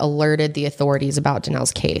had alerted the authorities about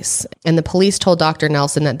Danelle's case. And the police told Dr.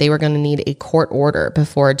 Nelson that they were going to need a court order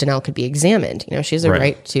before Danelle could be examined. She has a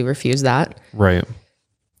right to refuse that. Right.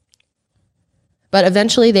 But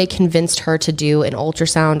eventually they convinced her to do an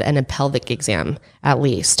ultrasound and a pelvic exam, at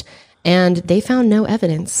least. And they found no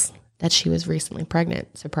evidence that she was recently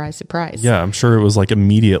pregnant. Surprise, surprise. Yeah, I'm sure it was like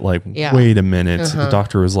immediate, like, wait a minute. The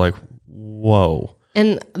doctor was like, whoa.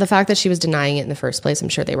 And the fact that she was denying it in the first place, I'm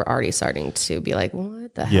sure they were already starting to be like,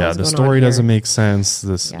 what the hell? Yeah, the story doesn't make sense.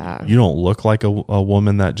 You don't look like a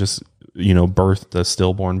woman that just, birthed a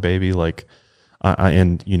stillborn baby. Like,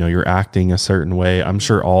 and you're acting a certain way. I'm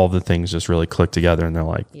sure all the things just really click together and they're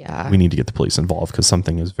like, we need to get the police involved because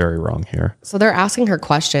something is very wrong here. So they're asking her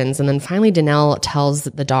questions. And then finally Danelle tells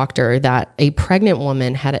the doctor that a pregnant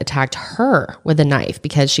woman had attacked her with a knife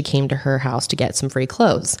because she came to her house to get some free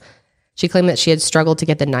clothes. She claimed that she had struggled to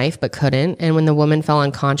get the knife but couldn't. And when the woman fell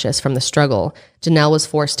unconscious from the struggle, Danelle was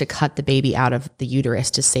forced to cut the baby out of the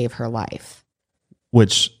uterus to save her life.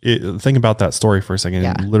 Which, think about that story for a second.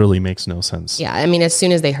 It literally makes no sense. Yeah. I mean, as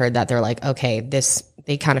soon as they heard that, they're like, okay,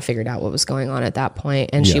 they kind of figured out what was going on at that point,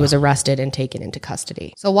 and she was arrested and taken into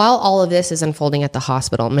custody. So while all of this is unfolding at the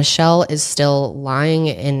hospital, Michelle is still lying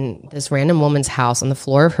in this random woman's house on the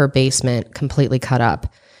floor of her basement, completely cut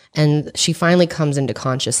up. And she finally comes into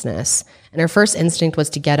consciousness. And her first instinct was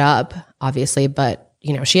to get up, obviously, but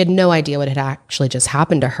she had no idea what had actually just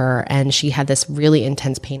happened to her. And she had this really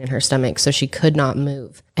intense pain in her stomach, so she could not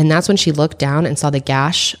move. And that's when she looked down and saw the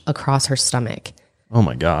gash across her stomach. Oh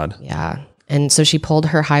my God. Yeah. And so she pulled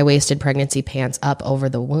her high-waisted pregnancy pants up over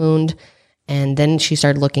the wound. And then she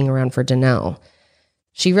started looking around for Danelle.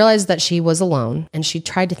 She realized that she was alone and she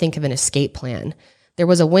tried to think of an escape plan. There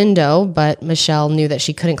was a window, but Michelle knew that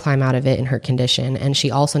she couldn't climb out of it in her condition, and she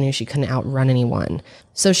also knew she couldn't outrun anyone.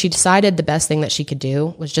 So she decided the best thing that she could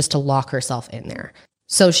do was just to lock herself in there.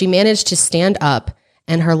 So she managed to stand up,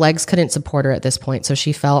 and her legs couldn't support her at this point, so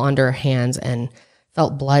she fell onto her hands and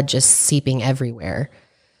felt blood just seeping everywhere.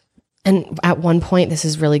 And at one point, this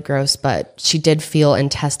is really gross, but she did feel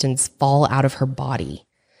intestines fall out of her body.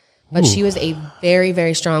 But she was a very,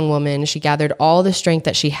 very strong woman. She gathered all the strength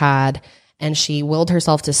that she had, and she willed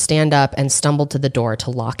herself to stand up and stumbled to the door to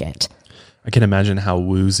lock it. I can imagine how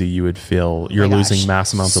woozy you would feel. You're losing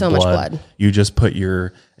mass amounts of blood. You just put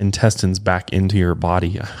your intestines back into your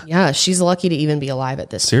body. Yeah, she's lucky to even be alive at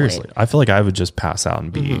this Seriously, point. I feel like I would just pass out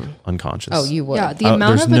and be unconscious. Oh, you would. Yeah,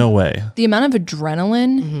 there's no way. The amount of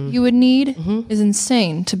adrenaline you would need is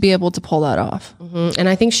insane to be able to pull that off. And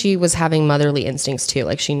I think she was having motherly instincts too.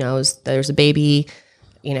 Like she knows there's a baby,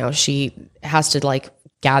 you know, she has to like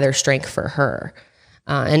gather strength for her.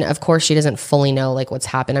 And of course she doesn't fully know like what's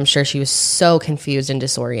happened. I'm sure she was so confused and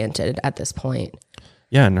disoriented at this point.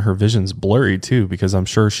 Yeah. And her vision's blurry too, because I'm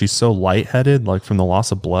sure she's so lightheaded, like from the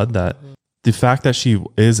loss of blood, that the fact that she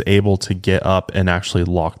is able to get up and actually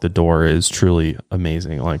lock the door is truly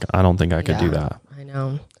amazing. Like, I don't think I could do that. I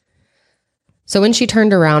know. So when she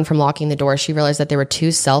turned around from locking the door, she realized that there were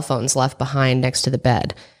 2 cell phones left behind next to the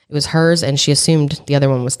bed. It was hers, and she assumed the other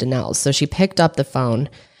one was Danelle's. So she picked up the phone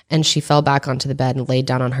and she fell back onto the bed and laid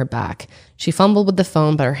down on her back. She fumbled with the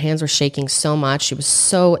phone, but her hands were shaking so much. She was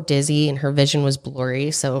so dizzy and her vision was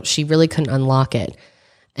blurry, so she really couldn't unlock it.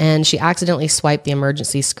 And she accidentally swiped the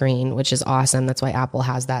emergency screen, which is awesome. That's why Apple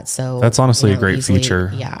has that. So that's honestly a great easily,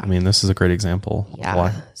 feature. Yeah. I mean, this is a great example. Yeah.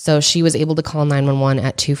 Why. So she was able to call 911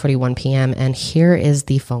 at 2:41 p.m. And here is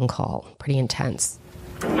the phone call. Pretty intense.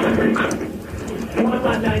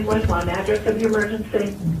 911, address of the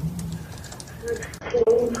emergency.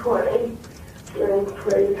 1620 Green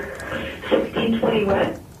Place. 1620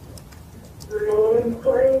 what? Green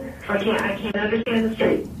Place. I can't understand the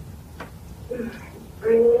street.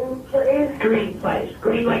 Green Place. Green Place.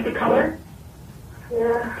 Green like the color?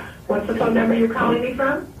 Yeah. What's the phone number you're calling me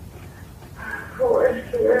from?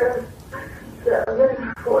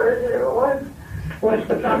 407401. What's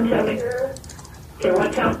the phone? Tell me.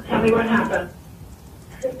 Okay, tell me what happened.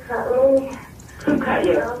 She cut me. Who cut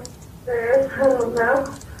you? Downstairs. I don't know.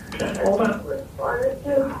 Okay, hold on. Responded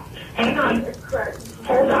to. Hang on.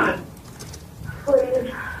 Hold on.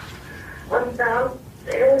 Please. I'm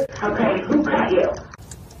downstairs. Okay, who cut you?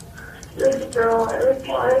 This girl I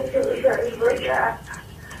responded to was ready for that.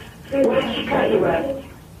 What did she cut you with?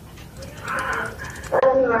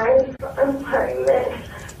 I'm pregnant.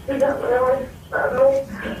 She got me on my stomach.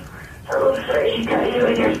 I'm afraid. She cut you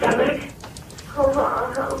in your stomach? Hold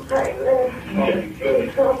on, I'm pregnant.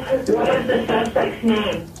 What is the suspect's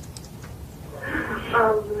name? I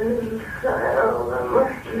don't remember.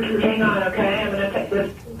 Hang on, okay? I'm going to take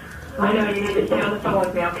this. I know you need to stay on the phone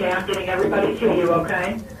with me, okay? I'm getting everybody to you,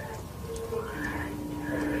 okay?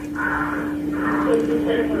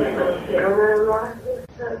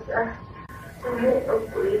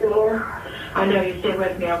 I know you stay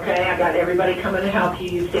with me, okay? I got everybody coming to help you.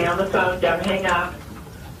 You stay on the phone, don't hang up.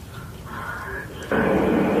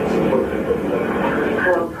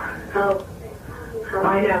 Help.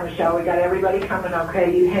 I know, Michelle, we got everybody coming,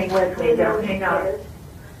 okay? You hang with me, don't hang up.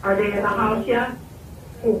 Are they in the house yet?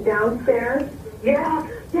 Downstairs? Yeah,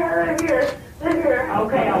 they're here.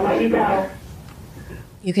 Okay, I'll let you go.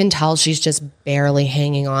 You can tell she's just barely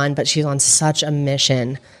hanging on, but she's on such a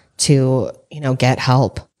mission to, get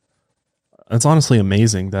help. It's honestly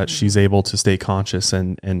amazing that she's able to stay conscious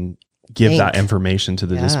and give that information to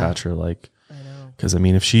the dispatcher. Like, because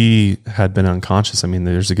if she had been unconscious,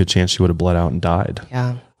 there's a good chance she would have bled out and died.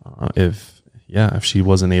 Yeah. If she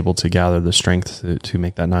wasn't able to gather the strength to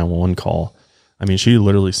make that 911 call. She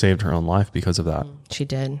literally saved her own life because of that. She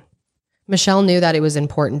did. Michelle knew that it was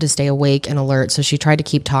important to stay awake and alert, so she tried to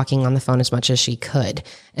keep talking on the phone as much as she could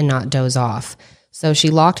and not doze off. So she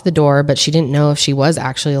locked the door, but she didn't know if she was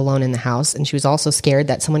actually alone in the house, and she was also scared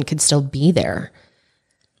that someone could still be there.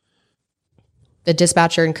 The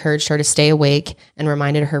dispatcher encouraged her to stay awake and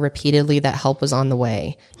reminded her repeatedly that help was on the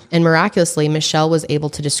way. And miraculously, Michelle was able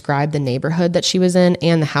to describe the neighborhood that she was in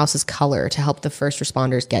and the house's color to help the first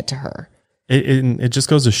responders get to her. It just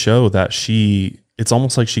goes to show that it's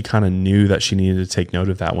almost like she kind of knew that she needed to take note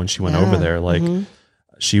of that when she went over there. Like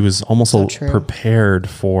she was almost prepared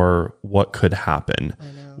for what could happen,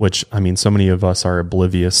 which so many of us are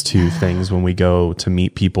oblivious to things when we go to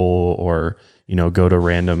meet people or, go to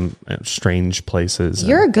random strange places.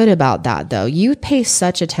 You're good about that though. You pay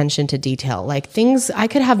such attention to detail, like things I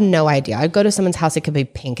could have no idea. I'd go to someone's house. It could be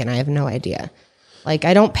pink and I have no idea. Like,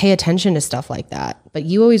 I don't pay attention to stuff like that, but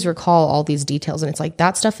you always recall all these details. And it's like,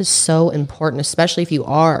 that stuff is so important, especially if you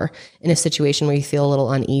are in a situation where you feel a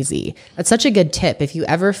little uneasy. That's such a good tip. If you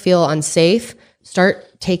ever feel unsafe,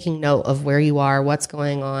 start taking note of where you are, what's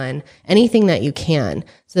going on, anything that you can,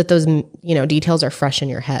 so that those, details are fresh in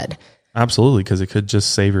your head. Absolutely. Because it could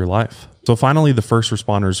just save your life. So finally, the first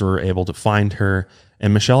responders were able to find her,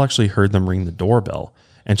 and Michelle actually heard them ring the doorbell.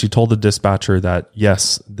 And she told the dispatcher that,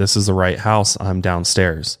 yes, this is the right house. I'm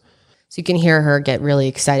downstairs. So you can hear her get really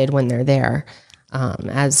excited when they're there.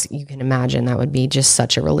 As you can imagine, that would be just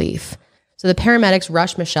such a relief. So the paramedics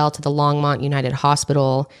rushed Michelle to the Longmont United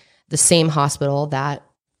Hospital, the same hospital that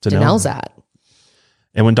Danelle's at.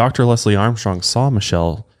 And when Dr. Leslie Armstrong saw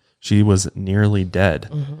Michelle, she was nearly dead.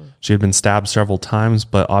 Mm-hmm. She had been stabbed several times,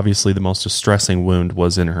 but obviously the most distressing wound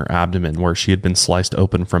was in her abdomen, where she had been sliced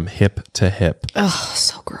open from hip to hip. Oh,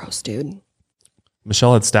 so gross, dude.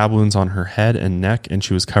 Michelle had stab wounds on her head and neck, and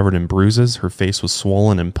she was covered in bruises. Her face was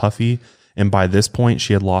swollen and puffy, and by this point,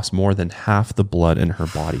 she had lost more than half the blood in her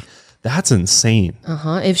body. That's insane.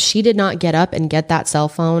 If she did not get up and get that cell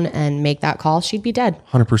phone and make that call, she'd be dead.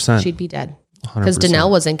 100%. She'd be dead. Because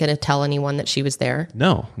Danelle wasn't going to tell anyone that she was there.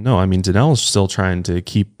 No. I mean, Danelle was still trying to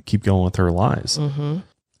keep going with her lies. Mm-hmm.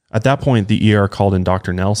 At that point, the ER called in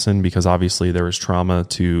Dr. Nelson because obviously there was trauma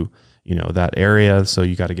to, that area. So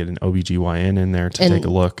you got to get an OBGYN in there to take a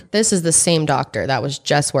look. This is the same doctor that was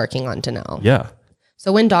just working on Danelle. Yeah.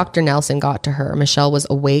 So when Dr. Nelson got to her, Michelle was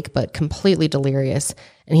awake but completely delirious.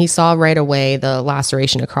 And he saw right away the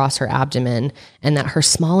laceration across her abdomen and that her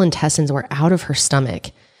small intestines were out of her stomach.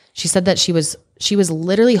 She said that she was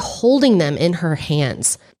literally holding them in her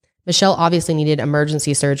hands. Michelle obviously needed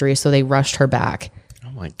emergency surgery, so they rushed her back.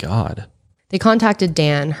 Oh my God. They contacted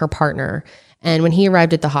Dan, her partner, and when he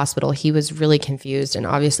arrived at the hospital, he was really confused and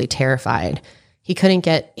obviously terrified. He couldn't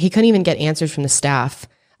even get answers from the staff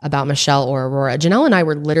about Michelle or Aurora. Janelle and I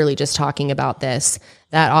were literally just talking about this,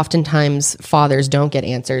 that oftentimes fathers don't get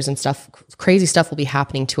answers and stuff. Crazy stuff will be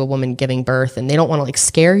happening to a woman giving birth, and they don't want to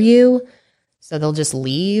scare you. So they'll just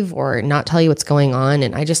leave or not tell you what's going on.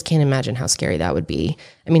 And I just can't imagine how scary that would be.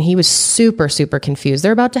 I mean, he was super, super confused.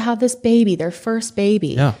 They're about to have this baby, their first baby.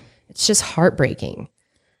 Yeah. It's just heartbreaking.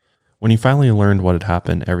 When he finally learned what had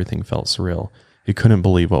happened, everything felt surreal. He couldn't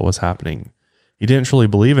believe what was happening. He didn't truly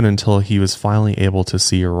believe it until he was finally able to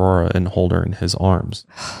see Aurora and hold her in his arms.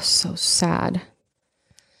 So sad.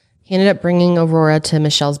 He ended up bringing Aurora to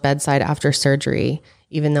Michelle's bedside after surgery,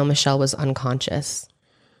 even though Michelle was unconscious.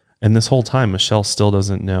 And this whole time, Michelle still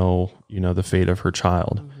doesn't know, the fate of her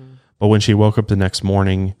child. Mm-hmm. But when she woke up the next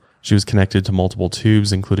morning, she was connected to multiple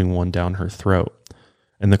tubes, including one down her throat.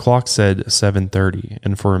 And the clock said 7:30,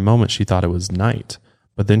 and for a moment she thought it was night.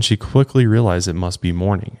 But then she quickly realized it must be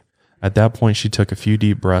morning. At that point, she took a few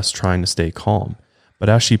deep breaths trying to stay calm. But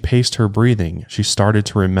as she paced her breathing, she started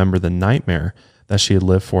to remember the nightmare that she had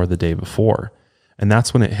lived for the day before. And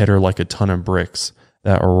that's when it hit her like a ton of bricks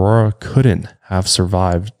that Aurora couldn't have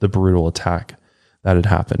survived the brutal attack that had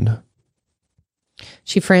happened.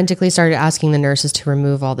 She frantically started asking the nurses to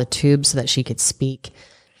remove all the tubes so that she could speak.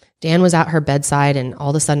 Dan was at her bedside, and all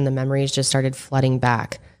of a sudden the memories just started flooding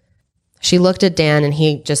back. She looked at Dan, and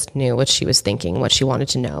he just knew what she was thinking, what she wanted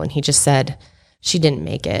to know. And he just said, she didn't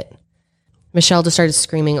make it. Michelle just started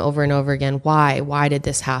screaming over and over again, why? Why did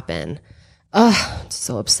this happen? Ugh, it's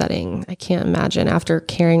so upsetting. I can't imagine after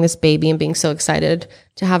carrying this baby and being so excited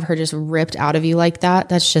to have her just ripped out of you like that.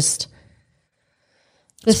 That's just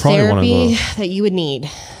the therapy that you would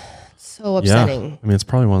need. So upsetting. Yeah. I mean, it's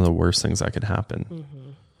probably one of the worst things that could happen. Mm-hmm.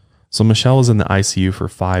 So Michelle was in the ICU for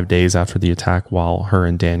 5 days after the attack while her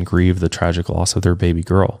and Dan grieved the tragic loss of their baby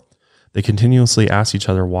girl. They continuously asked each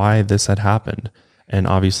other why this had happened. And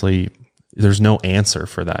obviously, there's no answer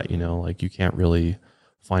for that. You can't really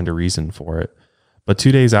find a reason for it. But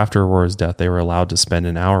 2 days after Aurora's death, they were allowed to spend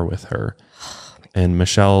an hour with her. And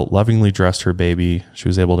Michelle lovingly dressed her baby. She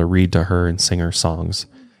was able to read to her and sing her songs.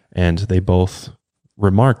 And they both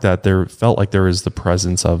remarked that there felt like there was the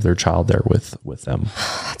presence of their child there with them.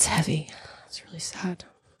 That's heavy. That's really sad.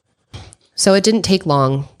 So it didn't take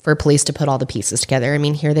long for police to put all the pieces together. I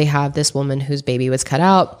mean, here they have this woman whose baby was cut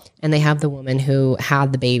out, and they have the woman who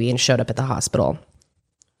had the baby and showed up at the hospital.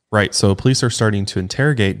 Right, so police are starting to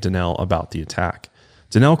interrogate Danelle about the attack.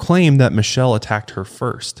 Danelle claimed that Michelle attacked her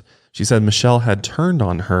first. She said Michelle had turned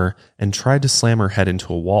on her and tried to slam her head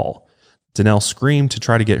into a wall. Danelle screamed to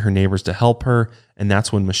try to get her neighbors to help her, and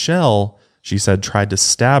that's when Michelle, she said, tried to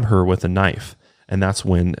stab her with a knife, and that's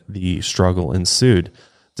when the struggle ensued.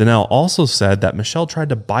 Danelle also said that Michelle tried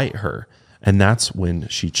to bite her, and that's when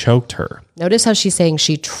she choked her. Notice how she's saying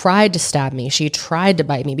she tried to stab me. She tried to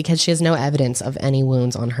bite me because she has no evidence of any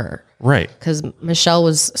wounds on her. Right. Because Michelle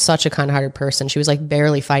was such a kind-hearted person. She was like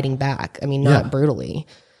barely fighting back. I mean, not brutally.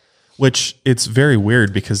 Which it's very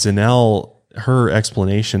weird because Danelle, her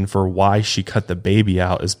explanation for why she cut the baby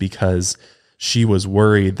out is because she was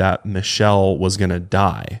worried that Michelle was going to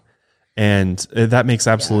die. And that makes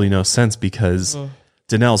absolutely no sense because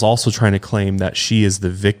Danelle's also trying to claim that she is the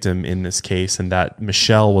victim in this case and that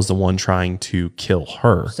Michelle was the one trying to kill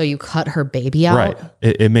her. So you cut her baby out? Right.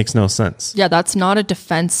 It makes no sense. Yeah, that's not a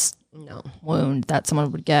defense wound that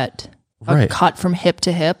someone would get. Right. A cut from hip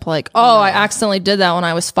to hip. Like, I accidentally did that when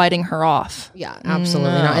I was fighting her off. Yeah,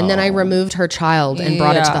 absolutely not. And then I removed her child and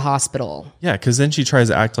brought it to the hospital. Yeah, because then she tries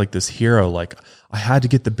to act like this hero. Like, I had to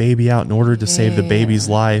get the baby out in order to save the baby's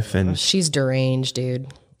life. And she's deranged,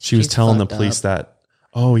 dude. She was telling the police that,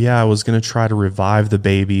 I was going to try to revive the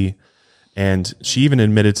baby. And she even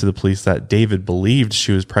admitted to the police that David believed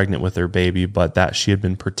she was pregnant with their baby, but that she had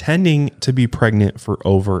been pretending to be pregnant for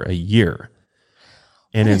over a year.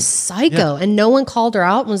 And it's psycho. Yeah. And no one called her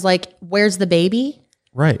out and was like, where's the baby?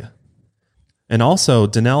 Right. And also,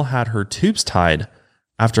 Danelle had her tubes tied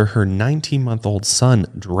after her 19-month-old son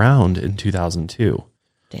drowned in 2002.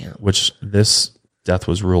 Damn. Which this death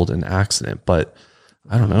was ruled an accident. But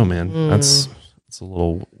I don't know, man. It's a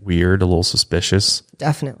little weird, a little suspicious.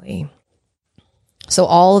 Definitely. So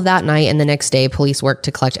all of that night and the next day, police worked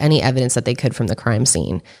to collect any evidence that they could from the crime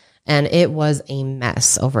scene. And it was a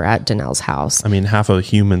mess over at Danelle's house. I mean, half a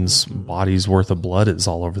human's body's worth of blood is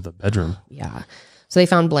all over the bedroom. Yeah. So they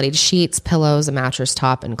found bloodied sheets, pillows, a mattress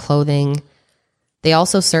top, and clothing. They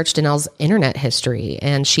also searched Danelle's internet history,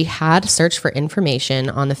 and she had searched for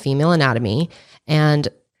information on the female anatomy. And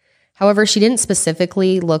however, she didn't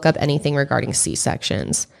specifically look up anything regarding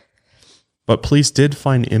C-sections. But police did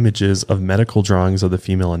find images of medical drawings of the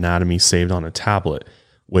female anatomy saved on a tablet,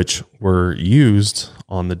 which were used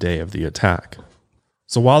on the day of the attack.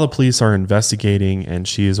 So while the police are investigating and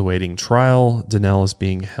she is awaiting trial, Danelle is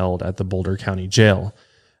being held at the Boulder County Jail.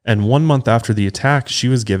 And 1 month after the attack, she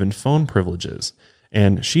was given phone privileges.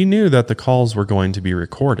 And she knew that the calls were going to be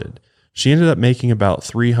recorded. She ended up making about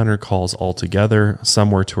 300 calls altogether.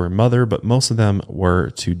 Some were to her mother, but most of them were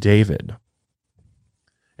to David.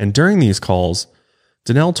 And during these calls,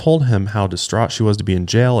 Danelle told him how distraught she was to be in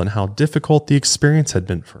jail and how difficult the experience had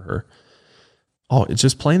been for her. Oh, it's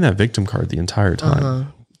just playing that victim card the entire time.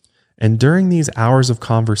 Uh-huh. And during these hours of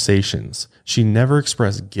conversations, she never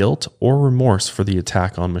expressed guilt or remorse for the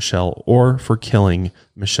attack on Michelle or for killing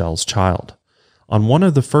Michelle's child. On one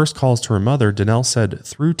of the first calls to her mother, Danelle said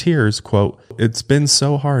through tears, quote, "It's been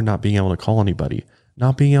so hard not being able to call anybody,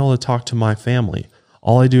 not being able to talk to my family.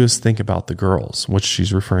 All I do is think about the girls," which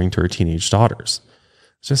she's referring to her teenage daughters.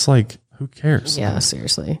 It's just like, who cares? Yeah,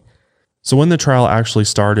 seriously. So when the trial actually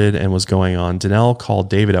started and was going on, Danelle called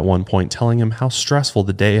David at one point, telling him how stressful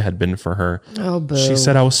the day had been for her. Oh, boo. She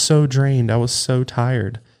said, "I was so drained. I was so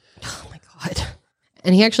tired." Oh, my God.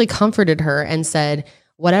 And he actually comforted her and said,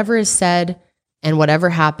 "Whatever is said and whatever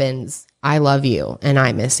happens, I love you and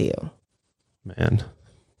I miss you." Man.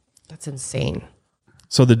 That's insane.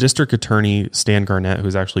 So the district attorney, Stan Garnett,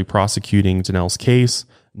 who's actually prosecuting Danelle's case,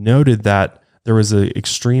 noted that there was an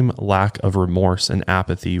extreme lack of remorse and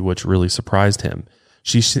apathy, which really surprised him.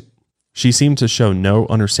 She seemed to show no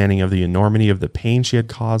understanding of the enormity of the pain she had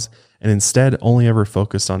caused, and instead only ever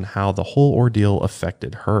focused on how the whole ordeal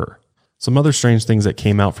affected her. Some other strange things that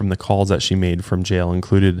came out from the calls that she made from jail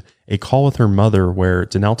included a call with her mother where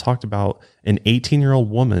Danelle talked about an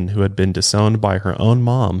 18-year-old woman who had been disowned by her own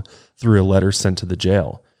mom through a letter sent to the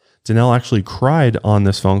jail. Danelle actually cried on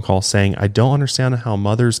this phone call saying, "I don't understand how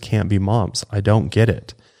mothers can't be moms. I don't get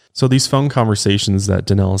it." So these phone conversations that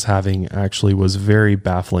Danelle is having actually was very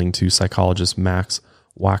baffling to psychologist Max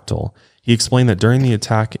Wachtel. He explained that during the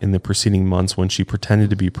attack in the preceding months when she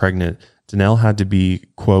pretended to be pregnant, Danelle had to be,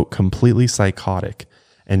 quote, completely psychotic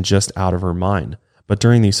and just out of her mind. But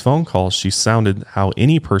during these phone calls, she sounded how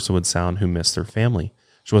any person would sound who missed their family.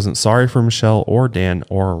 She wasn't sorry for Michelle or Dan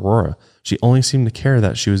or Aurora. She only seemed to care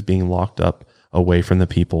that she was being locked up away from the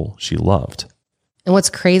people she loved. And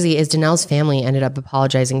what's crazy is Danelle's family ended up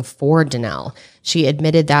apologizing for Danelle. She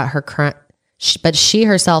admitted that but she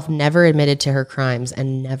herself never admitted to her crimes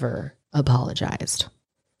and never apologized.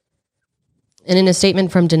 And in a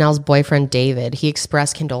statement from Danelle's boyfriend, David, he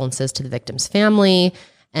expressed condolences to the victim's family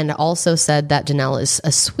and also said that Danelle is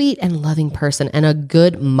a sweet and loving person and a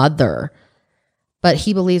good mother. But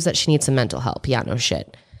he believes that she needs some mental help. Yeah, no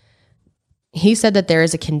shit. He said that there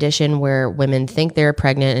is a condition where women think they're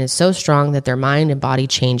pregnant and it's so strong that their mind and body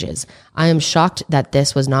changes. I am shocked that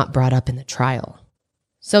this was not brought up in the trial.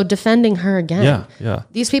 So defending her again. Yeah.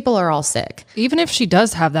 These people are all sick. Even if she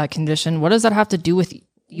does have that condition, what does that have to do with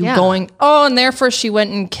you going, oh, and therefore she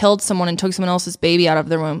went and killed someone and took someone else's baby out of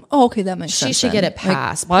their womb? Oh, okay, that makes sense. She should get it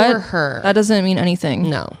passed. Like, Poor her. That doesn't mean anything.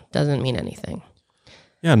 No, doesn't mean anything.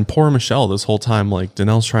 Yeah, and poor Michelle this whole time, like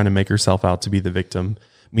Danelle's trying to make herself out to be the victim.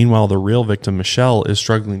 Meanwhile, the real victim, Michelle, is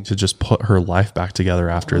struggling to just put her life back together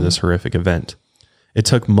after this horrific event. It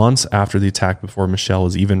took months after the attack before Michelle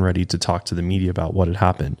was even ready to talk to the media about what had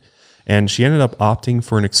happened. And she ended up opting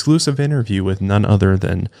for an exclusive interview with none other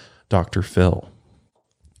than Dr. Phil.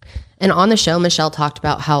 And on the show, Michelle talked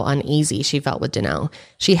about how uneasy she felt with Danelle.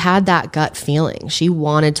 She had that gut feeling. She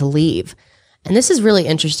wanted to leave. And this is really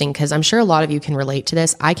interesting because I'm sure a lot of you can relate to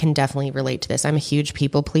this. I can definitely relate to this. I'm a huge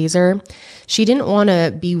people pleaser. She didn't want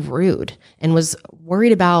to be rude and was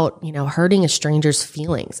worried about, hurting a stranger's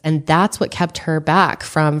feelings. And that's what kept her back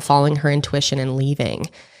from following her intuition and leaving.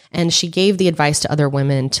 And she gave the advice to other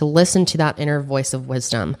women to listen to that inner voice of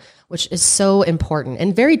wisdom, which is so important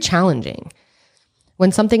and very challenging.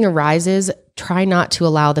 When something arises, try not to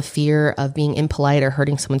allow the fear of being impolite or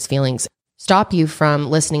hurting someone's feelings stop you from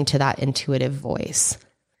listening to that intuitive voice.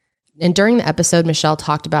 And during the episode, Michelle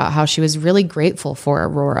talked about how she was really grateful for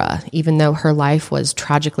Aurora, even though her life was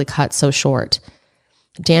tragically cut so short.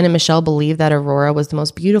 Dan and Michelle believed that Aurora was the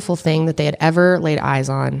most beautiful thing that they had ever laid eyes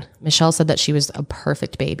on. Michelle said that she was a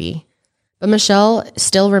perfect baby. But Michelle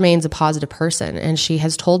still remains a positive person, and she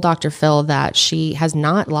has told Dr. Phil that she has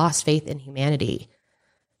not lost faith in humanity.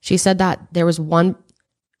 She said that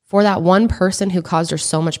for that one person who caused her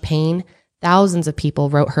so much pain, thousands of people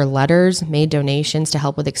wrote her letters, made donations to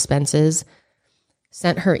help with expenses,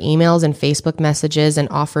 sent her emails and Facebook messages, and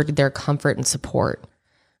offered their comfort and support.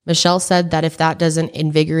 Michelle said that if that doesn't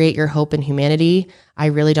invigorate your hope in humanity, I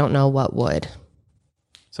really don't know what would.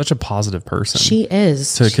 Such a positive person. She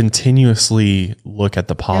is. To continuously look at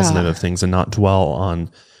the positive of things and not dwell on,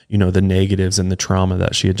 the negatives and the trauma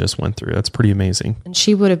that she had just went through. That's pretty amazing. And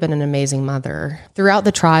she would have been an amazing mother. Throughout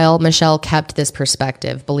the trial, Michelle kept this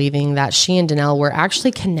perspective, believing that she and Danelle were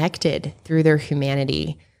actually connected through their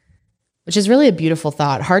humanity, which is really a beautiful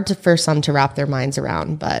thought. Hard for some to wrap their minds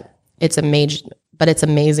around, but it's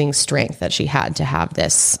amazing strength that she had to have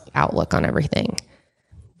this outlook on everything.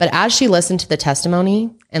 But as she listened to the testimony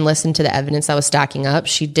and listened to the evidence that was stacking up,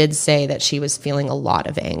 she did say that she was feeling a lot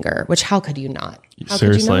of anger, which how could you not?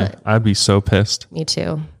 Seriously, I'd be so pissed. Me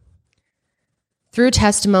too. Through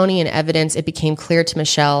testimony and evidence, it became clear to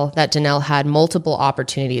Michelle that Danelle had multiple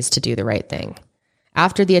opportunities to do the right thing.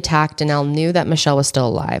 After the attack, Danelle knew that Michelle was still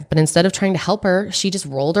alive, but instead of trying to help her, she just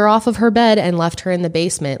rolled her off of her bed and left her in the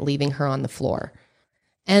basement, leaving her on the floor.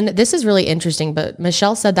 And this is really interesting, but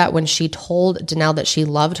Michelle said that when she told Danelle that she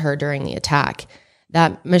loved her during the attack,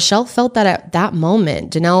 that Michelle felt that at that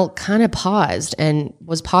moment, Danelle kind of paused and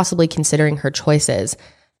was possibly considering her choices,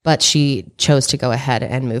 but she chose to go ahead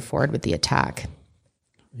and move forward with the attack.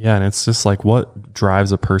 Yeah, and it's just like, what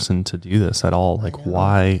drives a person to do this at all? Like,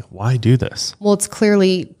 why do this? Well, it's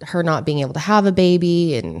clearly her not being able to have a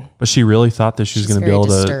baby, but she really thought that she was going to be able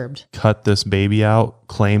to cut this baby out,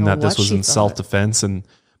 claim that this was in self-defense, and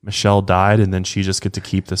Michelle died, and then she just get to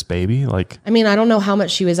keep this baby. Like, I mean, I don't know how much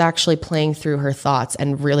she was actually playing through her thoughts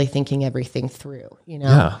and really thinking everything through.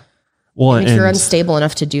 Yeah. Well, if you're unstable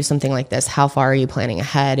enough to do something like this, how far are you planning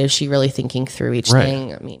ahead? Is she really thinking through each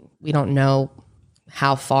thing? I mean, we don't know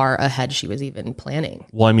how far ahead she was even planning.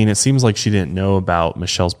 Well, I mean, it seems like she didn't know about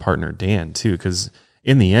Michelle's partner, Dan, too, because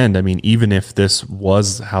in the end, I mean, even if this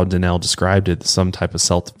was how Danelle described it, some type of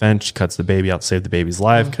self-defense, she cuts the baby out to save the baby's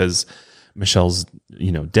life because Michelle's,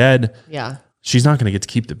 dead. Yeah. She's not going to get to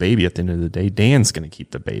keep the baby at the end of the day. Dan's going to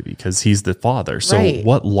keep the baby because he's the father. So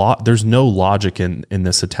there's no logic in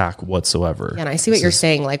this attack whatsoever. Yeah, and I see what you're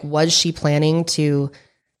saying. Like, was she planning to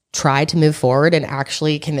try to move forward and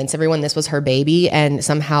actually convince everyone this was her baby and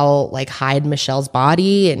somehow like hide Michelle's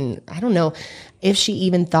body? And I don't know if she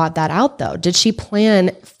even thought that out though. Did she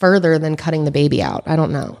plan further than cutting the baby out? I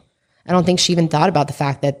don't know. I don't think she even thought about the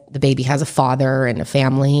fact that the baby has a father and a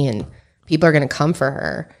family and people are going to come for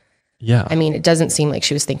her. Yeah. I mean, it doesn't seem like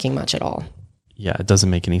she was thinking much at all. Yeah, it doesn't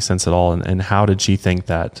make any sense at all. And how did she think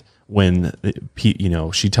that when,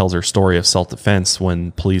 she tells her story of self-defense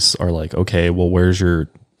when police are like, okay, well, where's your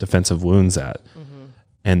defensive wounds at? Mm-hmm.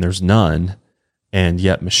 And there's none. And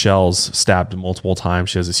yet Michelle's stabbed multiple times.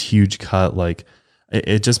 She has this huge cut. Like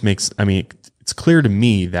it just makes, I mean, it's clear to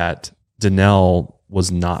me that Danelle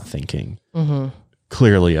was not thinking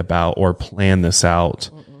clearly about or plan this out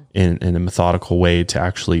in a methodical way to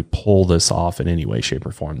actually pull this off in any way, shape,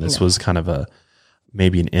 or form. This was kind of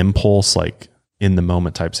maybe an impulse, like in the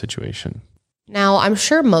moment type situation. Now, I'm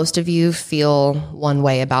sure most of you feel one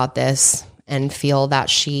way about this and feel that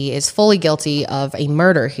she is fully guilty of a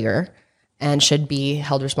murder here and should be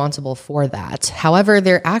held responsible for that. However,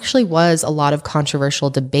 there actually was a lot of controversial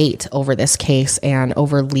debate over this case and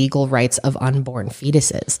over legal rights of unborn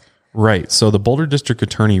fetuses. Right. So the Boulder District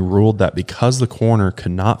Attorney ruled that because the coroner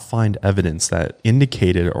could not find evidence that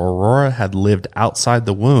indicated Aurora had lived outside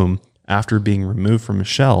the womb after being removed from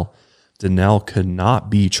Michelle, Danelle could not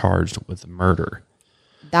be charged with murder.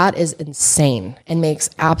 That is insane and makes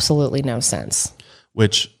absolutely no sense.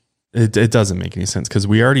 Which It doesn't make any sense because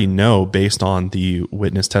we already know based on the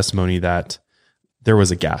witness testimony that there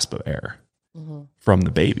was a gasp of air from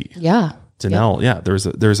the baby. Yeah. Danelle, yeah,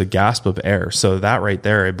 there's a gasp of air. So that right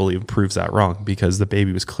there, I believe, proves that wrong because the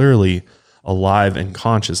baby was clearly alive and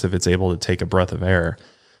conscious if it's able to take a breath of air.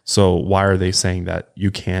 So why are they saying that you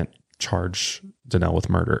can't charge Danelle with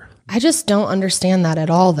murder? I just don't understand that at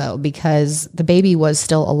all, though, because the baby was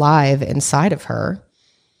still alive inside of her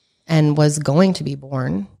and was going to be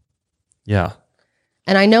born. Yeah.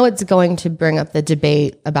 And I know it's going to bring up the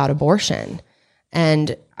debate about abortion.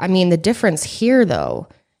 And I mean, the difference here, though,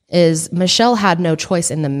 is Michelle had no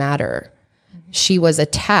choice in the matter. She was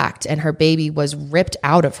attacked and her baby was ripped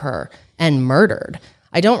out of her and murdered.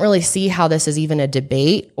 I don't really see how this is even a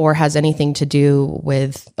debate or has anything to do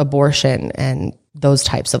with abortion and those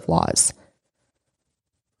types of laws.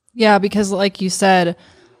 Yeah, because like you said,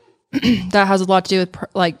 that has a lot to do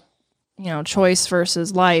with choice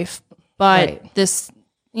versus life. But this,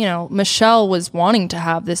 Michelle was wanting to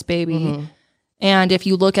have this baby. Mm-hmm. And if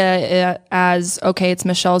you look at it as, okay, it's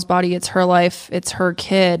Michelle's body, it's her life, it's her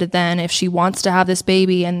kid, then if she wants to have this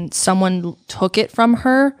baby and someone took it from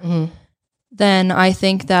her, then I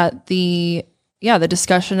think that the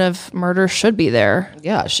discussion of murder should be there.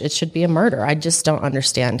 Yeah, it should be a murder. I just don't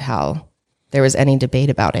understand how there was any debate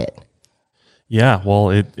about it. Yeah, well,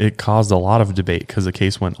 it caused a lot of debate because the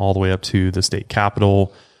case went all the way up to the state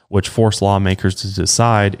capitol, which forced lawmakers to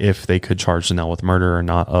decide if they could charge Danelle with murder or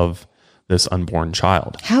not of this unborn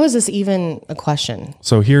child. How is this even a question?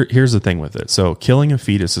 So here's the thing with it. So killing a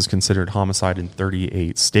fetus is considered homicide in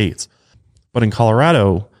 38 states. But in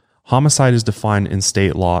Colorado, homicide is defined in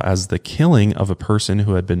state law as the killing of a person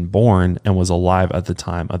who had been born and was alive at the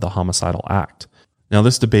time of the homicidal act. Now,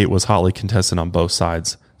 this debate was hotly contested on both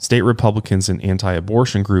sides. State Republicans and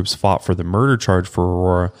anti-abortion groups fought for the murder charge for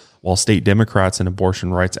Aurora, while state Democrats and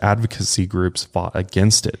abortion rights advocacy groups fought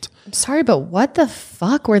against it. I'm sorry, but what the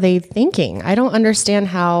fuck were they thinking? I don't understand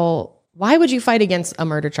why would you fight against a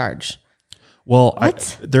murder charge? Well,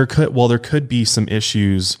 there could be some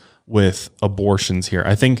issues with abortions here.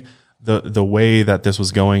 I think the way that this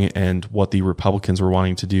was going and what the Republicans were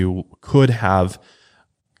wanting to do could have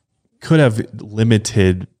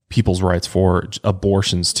limited people's rights for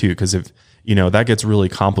abortions too, because if that gets really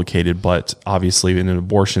complicated. But obviously in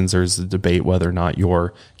abortions there's a debate whether or not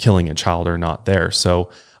you're killing a child or not there. So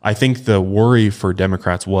I think the worry for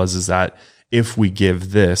Democrats is that if we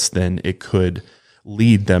give this, then it could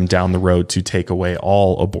lead them down the road to take away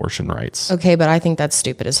all abortion rights. Okay, but I think that's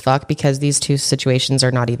stupid as fuck because these two situations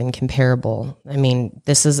are not even comparable. I mean,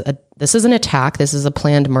 this is an attack, this is a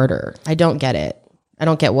planned murder. I don't get it. I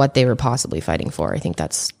don't get what they were possibly fighting for. I think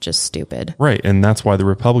that's just stupid. Right. And that's why the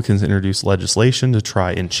Republicans introduced legislation to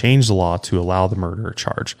try and change the law to allow the murder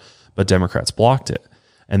charge, but Democrats blocked it.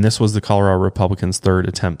 And this was the Colorado Republicans' third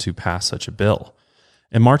attempt to pass such a bill.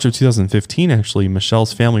 In March of 2015, actually,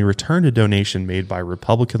 Michelle's family returned a donation made by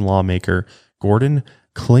Republican lawmaker Gordon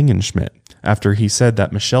Klingenschmidt after he said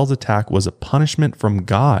that Michelle's attack was a punishment from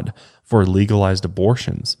God for legalized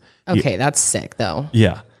abortions. Okay, that's sick, though.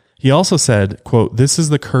 Yeah. He also said, quote, "This is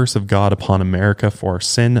the curse of God upon America for our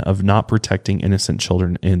sin of not protecting innocent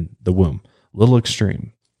children in the womb." Little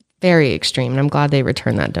extreme. Very extreme. And I'm glad they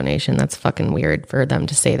returned that donation. That's fucking weird for them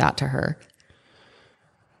to say that to her.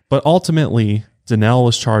 But ultimately, Danelle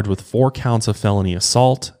was charged with 4 counts of felony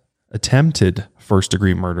assault, attempted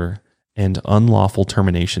first-degree murder, and unlawful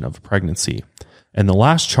termination of a pregnancy. And the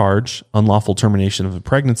last charge, unlawful termination of a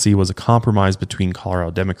pregnancy, was a compromise between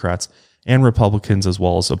Colorado Democrats and Republicans, as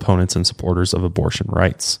well as opponents and supporters of abortion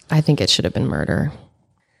rights. I think it should have been murder.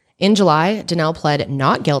 In July, Danelle pled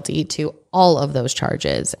not guilty to all of those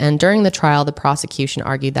charges. And during the trial, the prosecution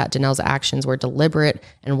argued that Danelle's actions were deliberate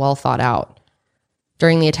and well thought out.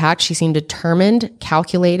 During the attack, she seemed determined,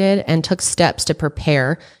 calculated, and took steps to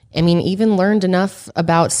prepare. I mean, even learned enough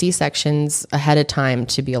about C-sections ahead of time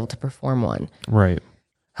to be able to perform one. Right.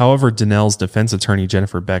 However, Danelle's defense attorney,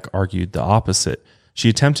 Jennifer Beck, argued the opposite. She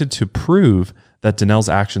attempted to prove that Danelle's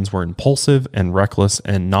actions were impulsive and reckless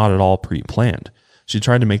and not at all pre-planned. She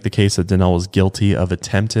tried to make the case that Danelle was guilty of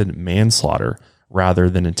attempted manslaughter rather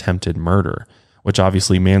than attempted murder, which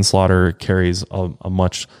obviously manslaughter carries a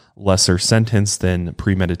much lesser sentence than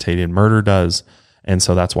premeditated murder does. And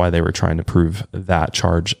so that's why they were trying to prove that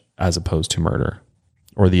charge as opposed to murder,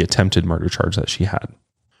 or the attempted murder charge that she had.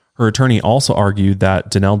 Her attorney also argued that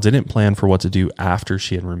Danelle didn't plan for what to do after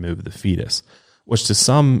she had removed the fetus, which to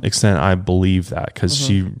some extent I believe that, because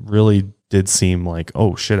she really did seem like,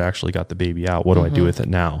 oh shit, I actually got the baby out. What do I do with it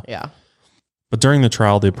now? Yeah. But during the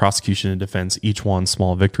trial, the prosecution and defense each won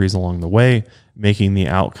small victories along the way, making the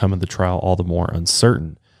outcome of the trial all the more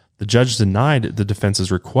uncertain. The judge denied the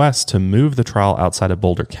defense's request to move the trial outside of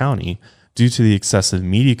Boulder County due to the excessive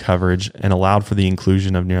media coverage and allowed for the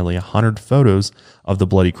inclusion of nearly 100 photos of the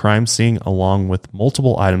bloody crime scene along with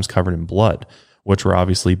multiple items covered in blood, which were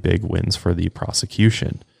obviously big wins for the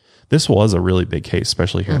prosecution. This was a really big case,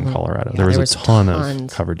 especially here in Colorado. Yeah, there was a ton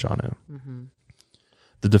of coverage on it.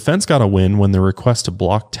 The defense got a win when the request to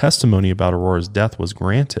block testimony about Aurora's death was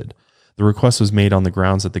granted. The request was made on the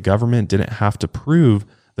grounds that the government didn't have to prove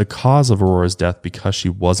the cause of Aurora's death because she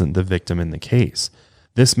wasn't the victim in the case.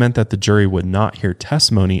 This meant that the jury would not hear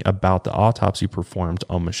testimony about the autopsy performed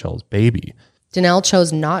on Michelle's baby. Danelle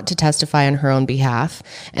chose not to testify on her own behalf,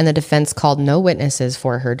 and the defense called no witnesses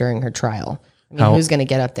for her during her trial. I mean, who's going to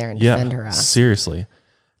get up there and defend her ass? Seriously.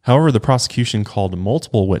 However, the prosecution called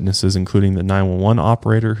multiple witnesses, including the 911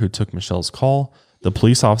 operator who took Michelle's call, the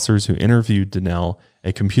police officers who interviewed Danelle,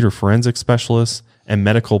 a computer forensics specialist, and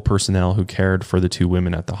medical personnel who cared for the two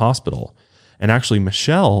women at the hospital. And actually,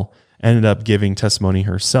 Michelle ended up giving testimony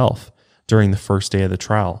herself during the first day of the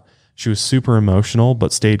trial. She was super emotional,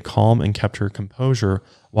 but stayed calm and kept her composure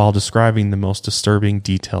while describing the most disturbing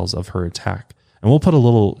details of her attack. And we'll put a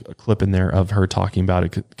little clip in there of her talking about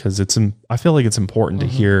it because I feel like it's important to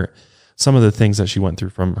hear some of the things that she went through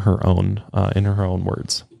from her own, in her own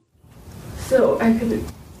words. So I could.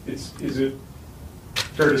 Is it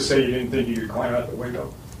fair to say you didn't think you could climb out the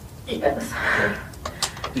window? Yes. Okay.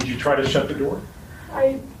 Did you try to shut the door?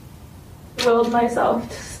 I willed myself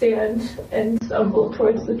to stand and stumble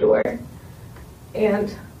towards the door,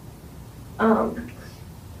 and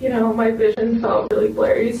my vision felt really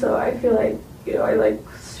blurry. So I feel like I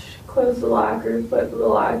closed the lock or put the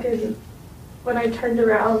lock, and when I turned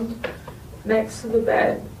around next to the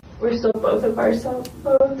bed were still both of our cell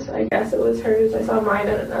phones. I guess it was hers. I saw mine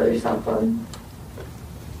and another cell phone,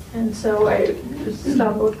 and so I just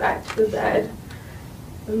stumbled back to the bed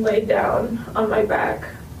and laid down on my back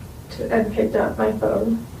and picked up my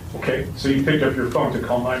phone. Okay, so you picked up your phone to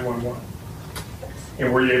call 911. Yes.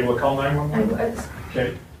 And were you able to call 911? I was.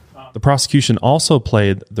 Okay. The prosecution also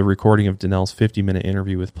played the recording of Danelle's 50-minute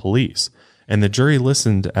interview with police, and the jury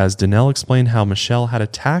listened as Danelle explained how Michelle had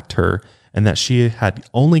attacked her and that she had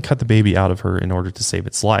only cut the baby out of her in order to save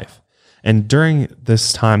its life. And during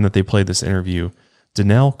this time that they played this interview,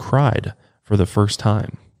 Danelle cried for the first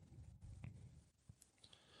time.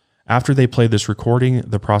 After they played this recording,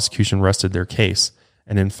 the prosecution rested their case,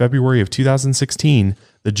 and in February of 2016,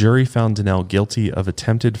 the jury found Danelle guilty of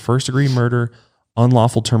attempted first-degree murder,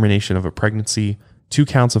 unlawful termination of a pregnancy, 2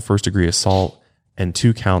 counts of first-degree assault, and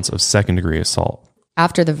 2 counts of second-degree assault.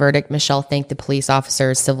 After the verdict, Michelle thanked the police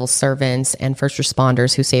officers, civil servants, and first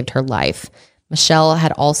responders who saved her life. Michelle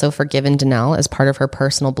had also forgiven Danelle as part of her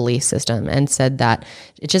personal belief system and said that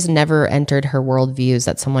it just never entered her worldviews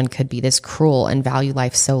that someone could be this cruel and value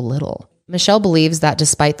life so little. Michelle believes that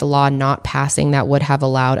despite the law not passing that would have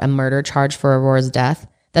allowed a murder charge for Aurora's death,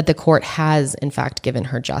 that the court has, in fact, given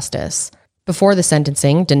her justice. Before the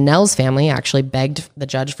sentencing, Danelle's family actually begged the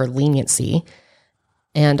judge for leniency,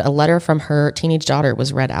 and a letter from her teenage daughter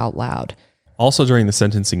was read out loud. Also during the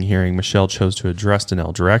sentencing hearing, Michelle chose to address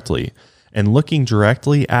Danelle directly. And looking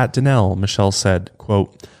directly at Danelle, Michelle said,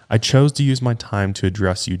 quote, "I chose to use my time to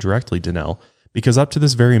address you directly, Danelle, because up to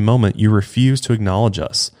this very moment, you refuse to acknowledge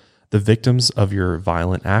us, the victims of your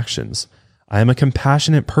violent actions. I am a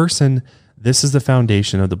compassionate person. This is the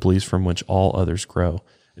foundation of the beliefs from which all others grow.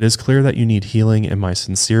 It is clear that you need healing, and my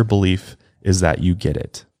sincere belief is that you get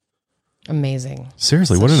it." Amazing.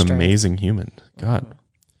 Seriously, Such what an strength. amazing human. God.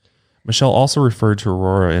 Michelle also referred to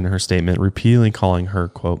Aurora in her statement, repeatedly calling her,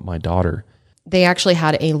 quote, "my daughter." They actually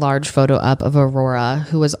had a large photo up of Aurora,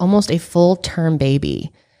 who was almost a full-term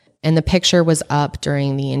baby. And the picture was up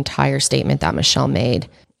during the entire statement that Michelle made.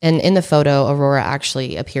 And in the photo, Aurora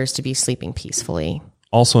actually appears to be sleeping peacefully.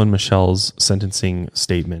 Also in Michelle's sentencing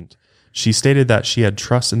statement, she stated that she had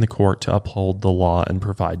trust in the court to uphold the law and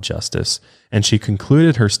provide justice. And she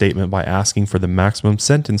concluded her statement by asking for the maximum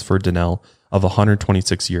sentence for Danelle of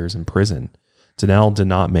 126 years in prison. Danelle did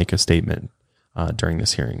not make a statement during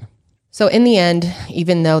this hearing. So in the end,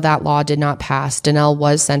 even though that law did not pass, Danelle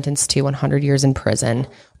was sentenced to 100 years in prison,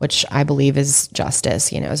 which I believe is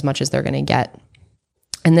justice, as much as they're going to get.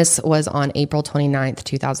 And this was on April 29th,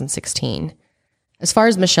 2016. As far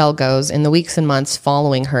as Michelle goes, in the weeks and months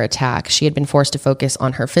following her attack, she had been forced to focus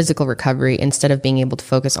on her physical recovery instead of being able to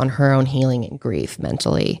focus on her own healing and grief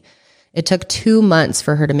mentally. It took 2 months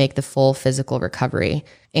for her to make the full physical recovery,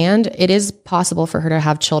 and it is possible for her to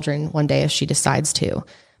have children one day if she decides to,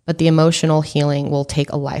 but the emotional healing will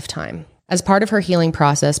take a lifetime. As part of her healing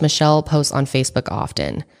process, Michelle posts on Facebook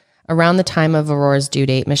often. Around the time of Aurora's due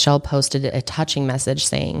date, Michelle posted a touching message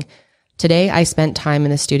saying, "Today I spent time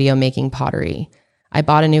in the studio making pottery. I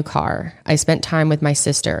bought a new car. I spent time with my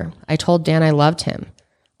sister. I told Dan I loved him.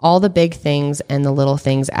 All the big things and the little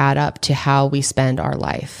things add up to how we spend our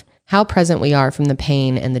life, how present we are from the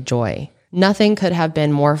pain and the joy. Nothing could have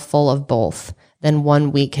been more full of both than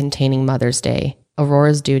 1 week containing Mother's Day,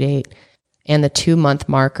 Aurora's due date, and the 2-month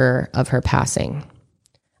marker of her passing.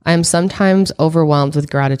 I am sometimes overwhelmed with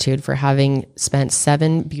gratitude for having spent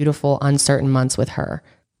 7 beautiful, uncertain months with her.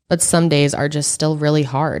 But some days are just still really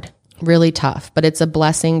hard, really tough, but it's a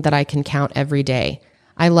blessing that I can count every day.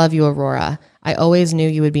 I love you, Aurora. I always knew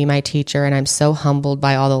you would be my teacher, and I'm so humbled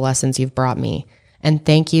by all the lessons you've brought me. And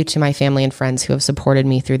thank you to my family and friends who have supported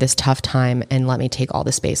me through this tough time and let me take all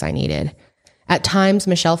the space I needed." At times,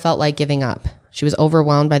 Michelle felt like giving up. She was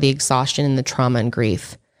overwhelmed by the exhaustion and the trauma and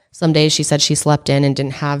grief. Some days she said she slept in and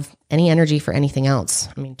didn't have any energy for anything else.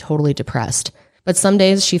 Totally depressed. But some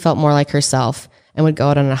days she felt more like herself and would go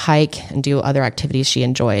out on a hike and do other activities she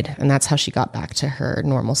enjoyed. And that's how she got back to her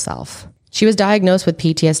normal self. She was diagnosed with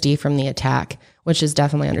PTSD from the attack, which is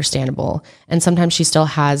definitely understandable. And sometimes she still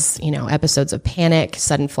has, episodes of panic,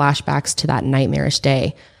 sudden flashbacks to that nightmarish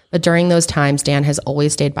day. But during those times, Dan has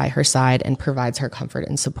always stayed by her side and provides her comfort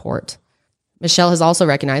and support. Michelle has also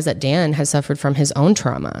recognized that Dan has suffered from his own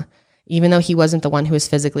trauma. Even though he wasn't the one who was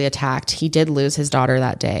physically attacked, he did lose his daughter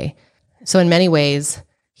that day. So in many ways,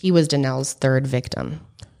 he was Danelle's third victim.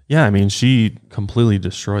 Yeah, she completely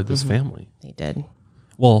destroyed this family. He did.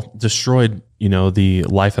 Well, destroyed, the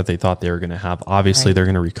life that they thought they were going to have. Obviously, they're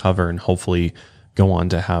going to recover and hopefully go on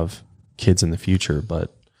to have kids in the future,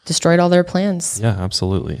 but destroyed all their plans. Yeah,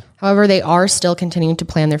 absolutely. However, they are still continuing to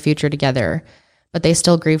plan their future together, but they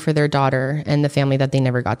still grieve for their daughter and the family that they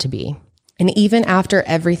never got to be. And even after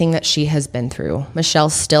everything that she has been through, Michelle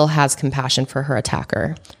still has compassion for her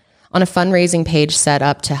attacker. On a fundraising page set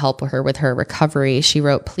up to help her with her recovery, she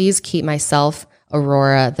wrote, "Please keep myself,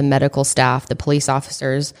 Aurora, the medical staff, the police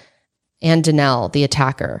officers, and Danelle, the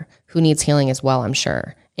attacker, who needs healing as well, I'm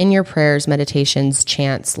sure, in your prayers, meditations,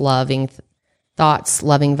 chants, loving thoughts,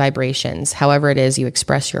 loving vibrations, however it is you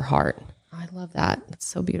express your heart." I love that. It's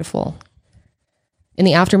so beautiful. In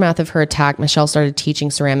the aftermath of her attack, Michelle started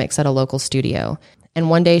teaching ceramics at a local studio, and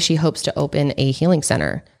one day she hopes to open a healing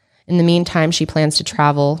center. In the meantime, she plans to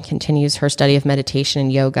travel, continues her study of meditation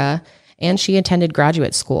and yoga, and she attended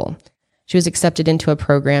graduate school. She was accepted into a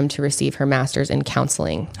program to receive her master's in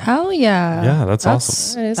counseling. Hell yeah. Yeah, that's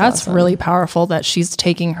awesome. That's awesome. Really powerful that she's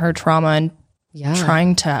taking her trauma and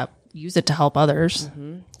trying to use it to help others.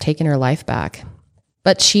 Taking her life back.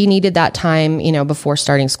 But she needed that time, before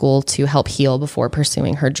starting school to help heal before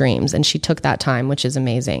pursuing her dreams. And she took that time, which is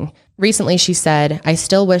amazing. Recently, she said, "I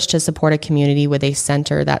still wish to support a community with a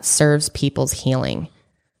center that serves people's healing,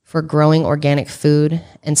 for growing organic food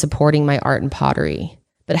and supporting my art and pottery.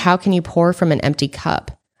 But how can you pour from an empty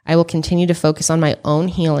cup? I will continue to focus on my own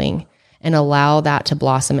healing and allow that to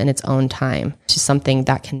blossom in its own time to something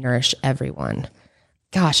that can nourish everyone."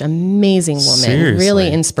 Gosh, amazing woman. Seriously.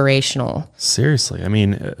 Really inspirational. Seriously.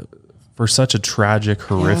 For such a tragic,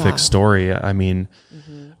 horrific story,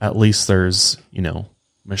 at least there's,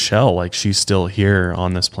 Michelle, she's still here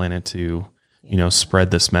on this planet to,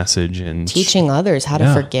 spread this message and teaching others how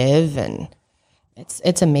to forgive. And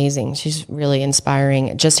it's amazing. She's really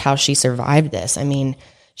inspiring just how she survived this.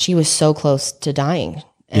 She was so close to dying.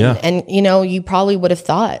 And you probably would have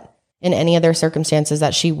thought in any other circumstances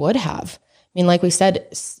that she would have. Like we said,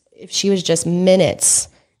 if she was just minutes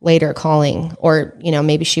later calling, or,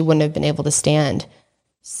 maybe she wouldn't have been able to stand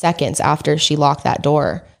seconds after she locked that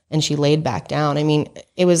door and she laid back down.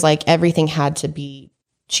 It was like everything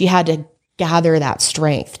she had to gather that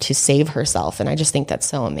strength to save herself. And I just think that's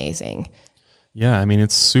so amazing. Yeah.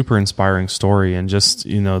 It's super inspiring story, and just,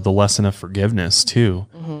 the lesson of forgiveness too.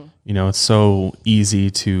 It's so easy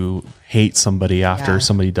to hate somebody after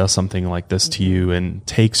somebody does something like this to you and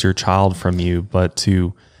takes your child from you, but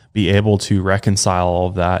to be able to reconcile all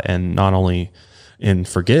of that, and not only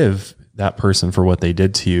forgive that person for what they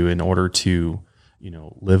did to you in order to,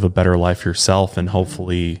 live a better life yourself and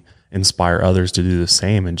hopefully inspire others to do the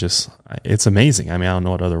same. And just, it's amazing. I don't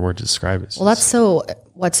know what other word to describe it. What's so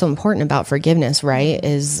important about forgiveness, right,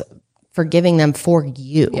 is forgiving them for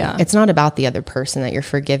you. Yeah. It's not about the other person that you're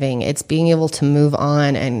forgiving. It's being able to move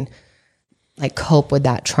on and cope with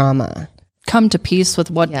that trauma. Come to peace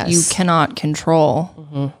with what you cannot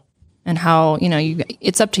control, and how,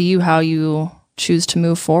 it's up to you how you choose to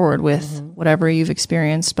move forward with whatever you've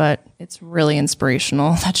experienced. But it's really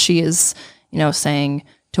inspirational that she is, saying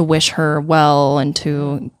to wish her well and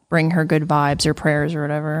to bring her good vibes or prayers or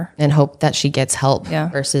whatever. And hope that she gets help Yeah.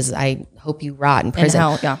 versus I hope you rot in prison.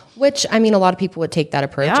 hell, yeah. Which, I mean, a lot of people would take that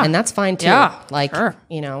approach Yeah. and that's fine too. Yeah, Like, sure.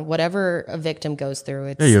 whatever a victim goes through,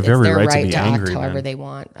 it's, you have every their right right to be to angry, act however man. they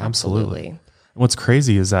want. Absolutely. What's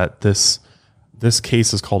crazy is that this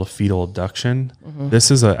case is called a fetal abduction.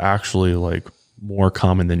 This is actually like more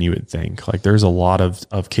common than you would think. Like there's a lot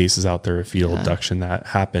of cases out there of fetal abduction that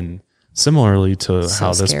happen similarly to So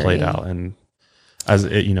how this played scary. out. And as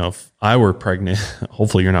it, if I were pregnant,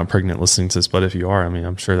 hopefully you're not pregnant listening to this, but if you are, I mean,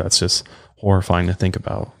 I'm sure that's just horrifying to think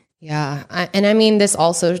about. Yeah. And I mean, this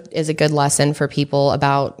also is a good lesson for people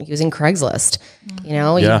about using Craigslist.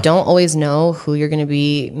 Yeah. You don't always know who you're going to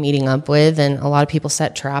be meeting up with. And a lot of people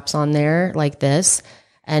set traps on there like this.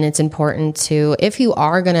 And it's important to, if you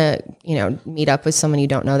are going to, meet up with someone you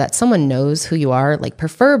don't know, that someone knows who you are, like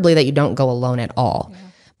preferably that you don't go alone at all. Yeah.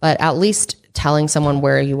 But at least telling someone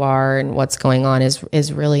where you are and what's going on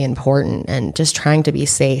is really important, and just trying to be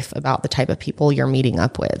safe about the type of people you're meeting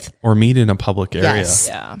up with. Or meet in a public area. Yes,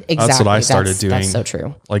 Yeah. exactly. That's what I started doing. That's so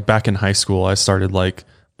true. Like back in high school, I started like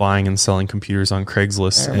buying and selling computers on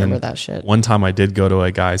Craigslist. I remember and that shit. One time I did go to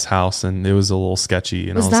a guy's house and it was a little sketchy.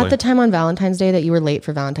 And Was I was that like, the time on Valentine's Day that you were late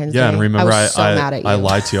for Valentine's Day? yeah, and remember I was so mad at you. I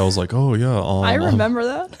lied to you. I was like, oh yeah, I remember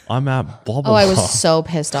that. I'm at blah blah. Oh, I blah. was so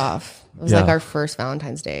pissed off. It was Yeah. like our first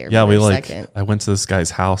Valentine's Day. Or Yeah, we our like. second. I went to this guy's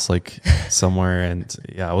house like somewhere, and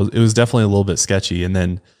yeah, it was definitely a little bit sketchy. And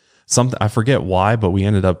then something, I forget why, but we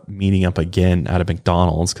ended up meeting up again at a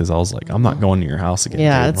McDonald's because I was like, I'm not going to your house again.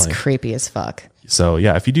 Yeah, dude. it's Like, creepy as fuck. so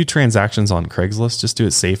yeah, if you do transactions on Craigslist, just do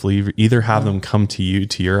it safely. Either have them come to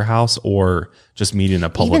your house, or just meet in a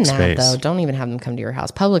public Even space. that though, don't even have them come to your house.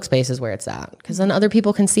 Public space is where it's at, because then other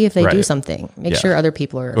people can see if they do Right. something. Make Yeah. sure other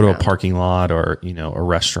people are Go to a around. parking lot or a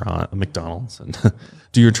restaurant, a McDonald's, and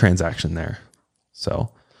do your transaction there. So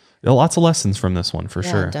there are lots of lessons from this one for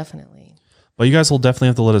Yeah, sure. definitely. But you guys will definitely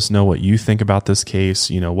have to let us know what you think about this case.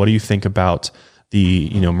 What do you think about the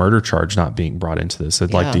murder charge not being brought into this?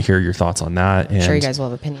 I'd like Yeah. to hear your thoughts on that. I'm sure you guys will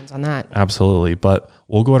have opinions on that. Absolutely. But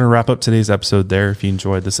we'll go ahead and wrap up today's episode there. If you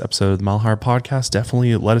enjoyed this episode of the Mile Higher Podcast,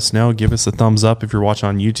 definitely let us know. Give us a thumbs up if you're watching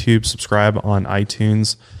on YouTube. Subscribe on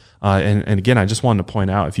iTunes. And again, I just wanted to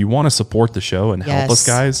point out, if you want to support the show and help us,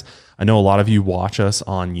 Yes. guys, I know a lot of you watch us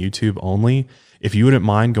on YouTube only. If you wouldn't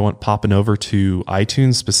mind popping over to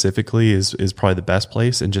iTunes specifically is probably the best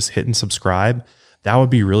place, and just hitting subscribe. That would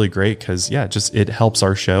be really great, because it helps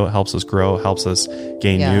our show, it helps us grow, it helps us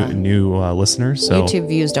gain Yeah. new listeners. So YouTube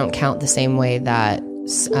views don't count the same way that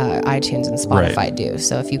iTunes and Spotify Right. do.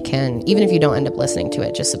 So if you can, even if you don't end up listening to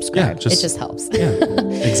it, just subscribe. It just helps. Yeah,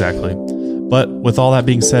 exactly. But with all that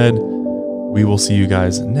being said, we will see you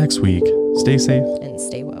guys next week. Stay safe. And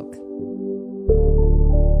stay well.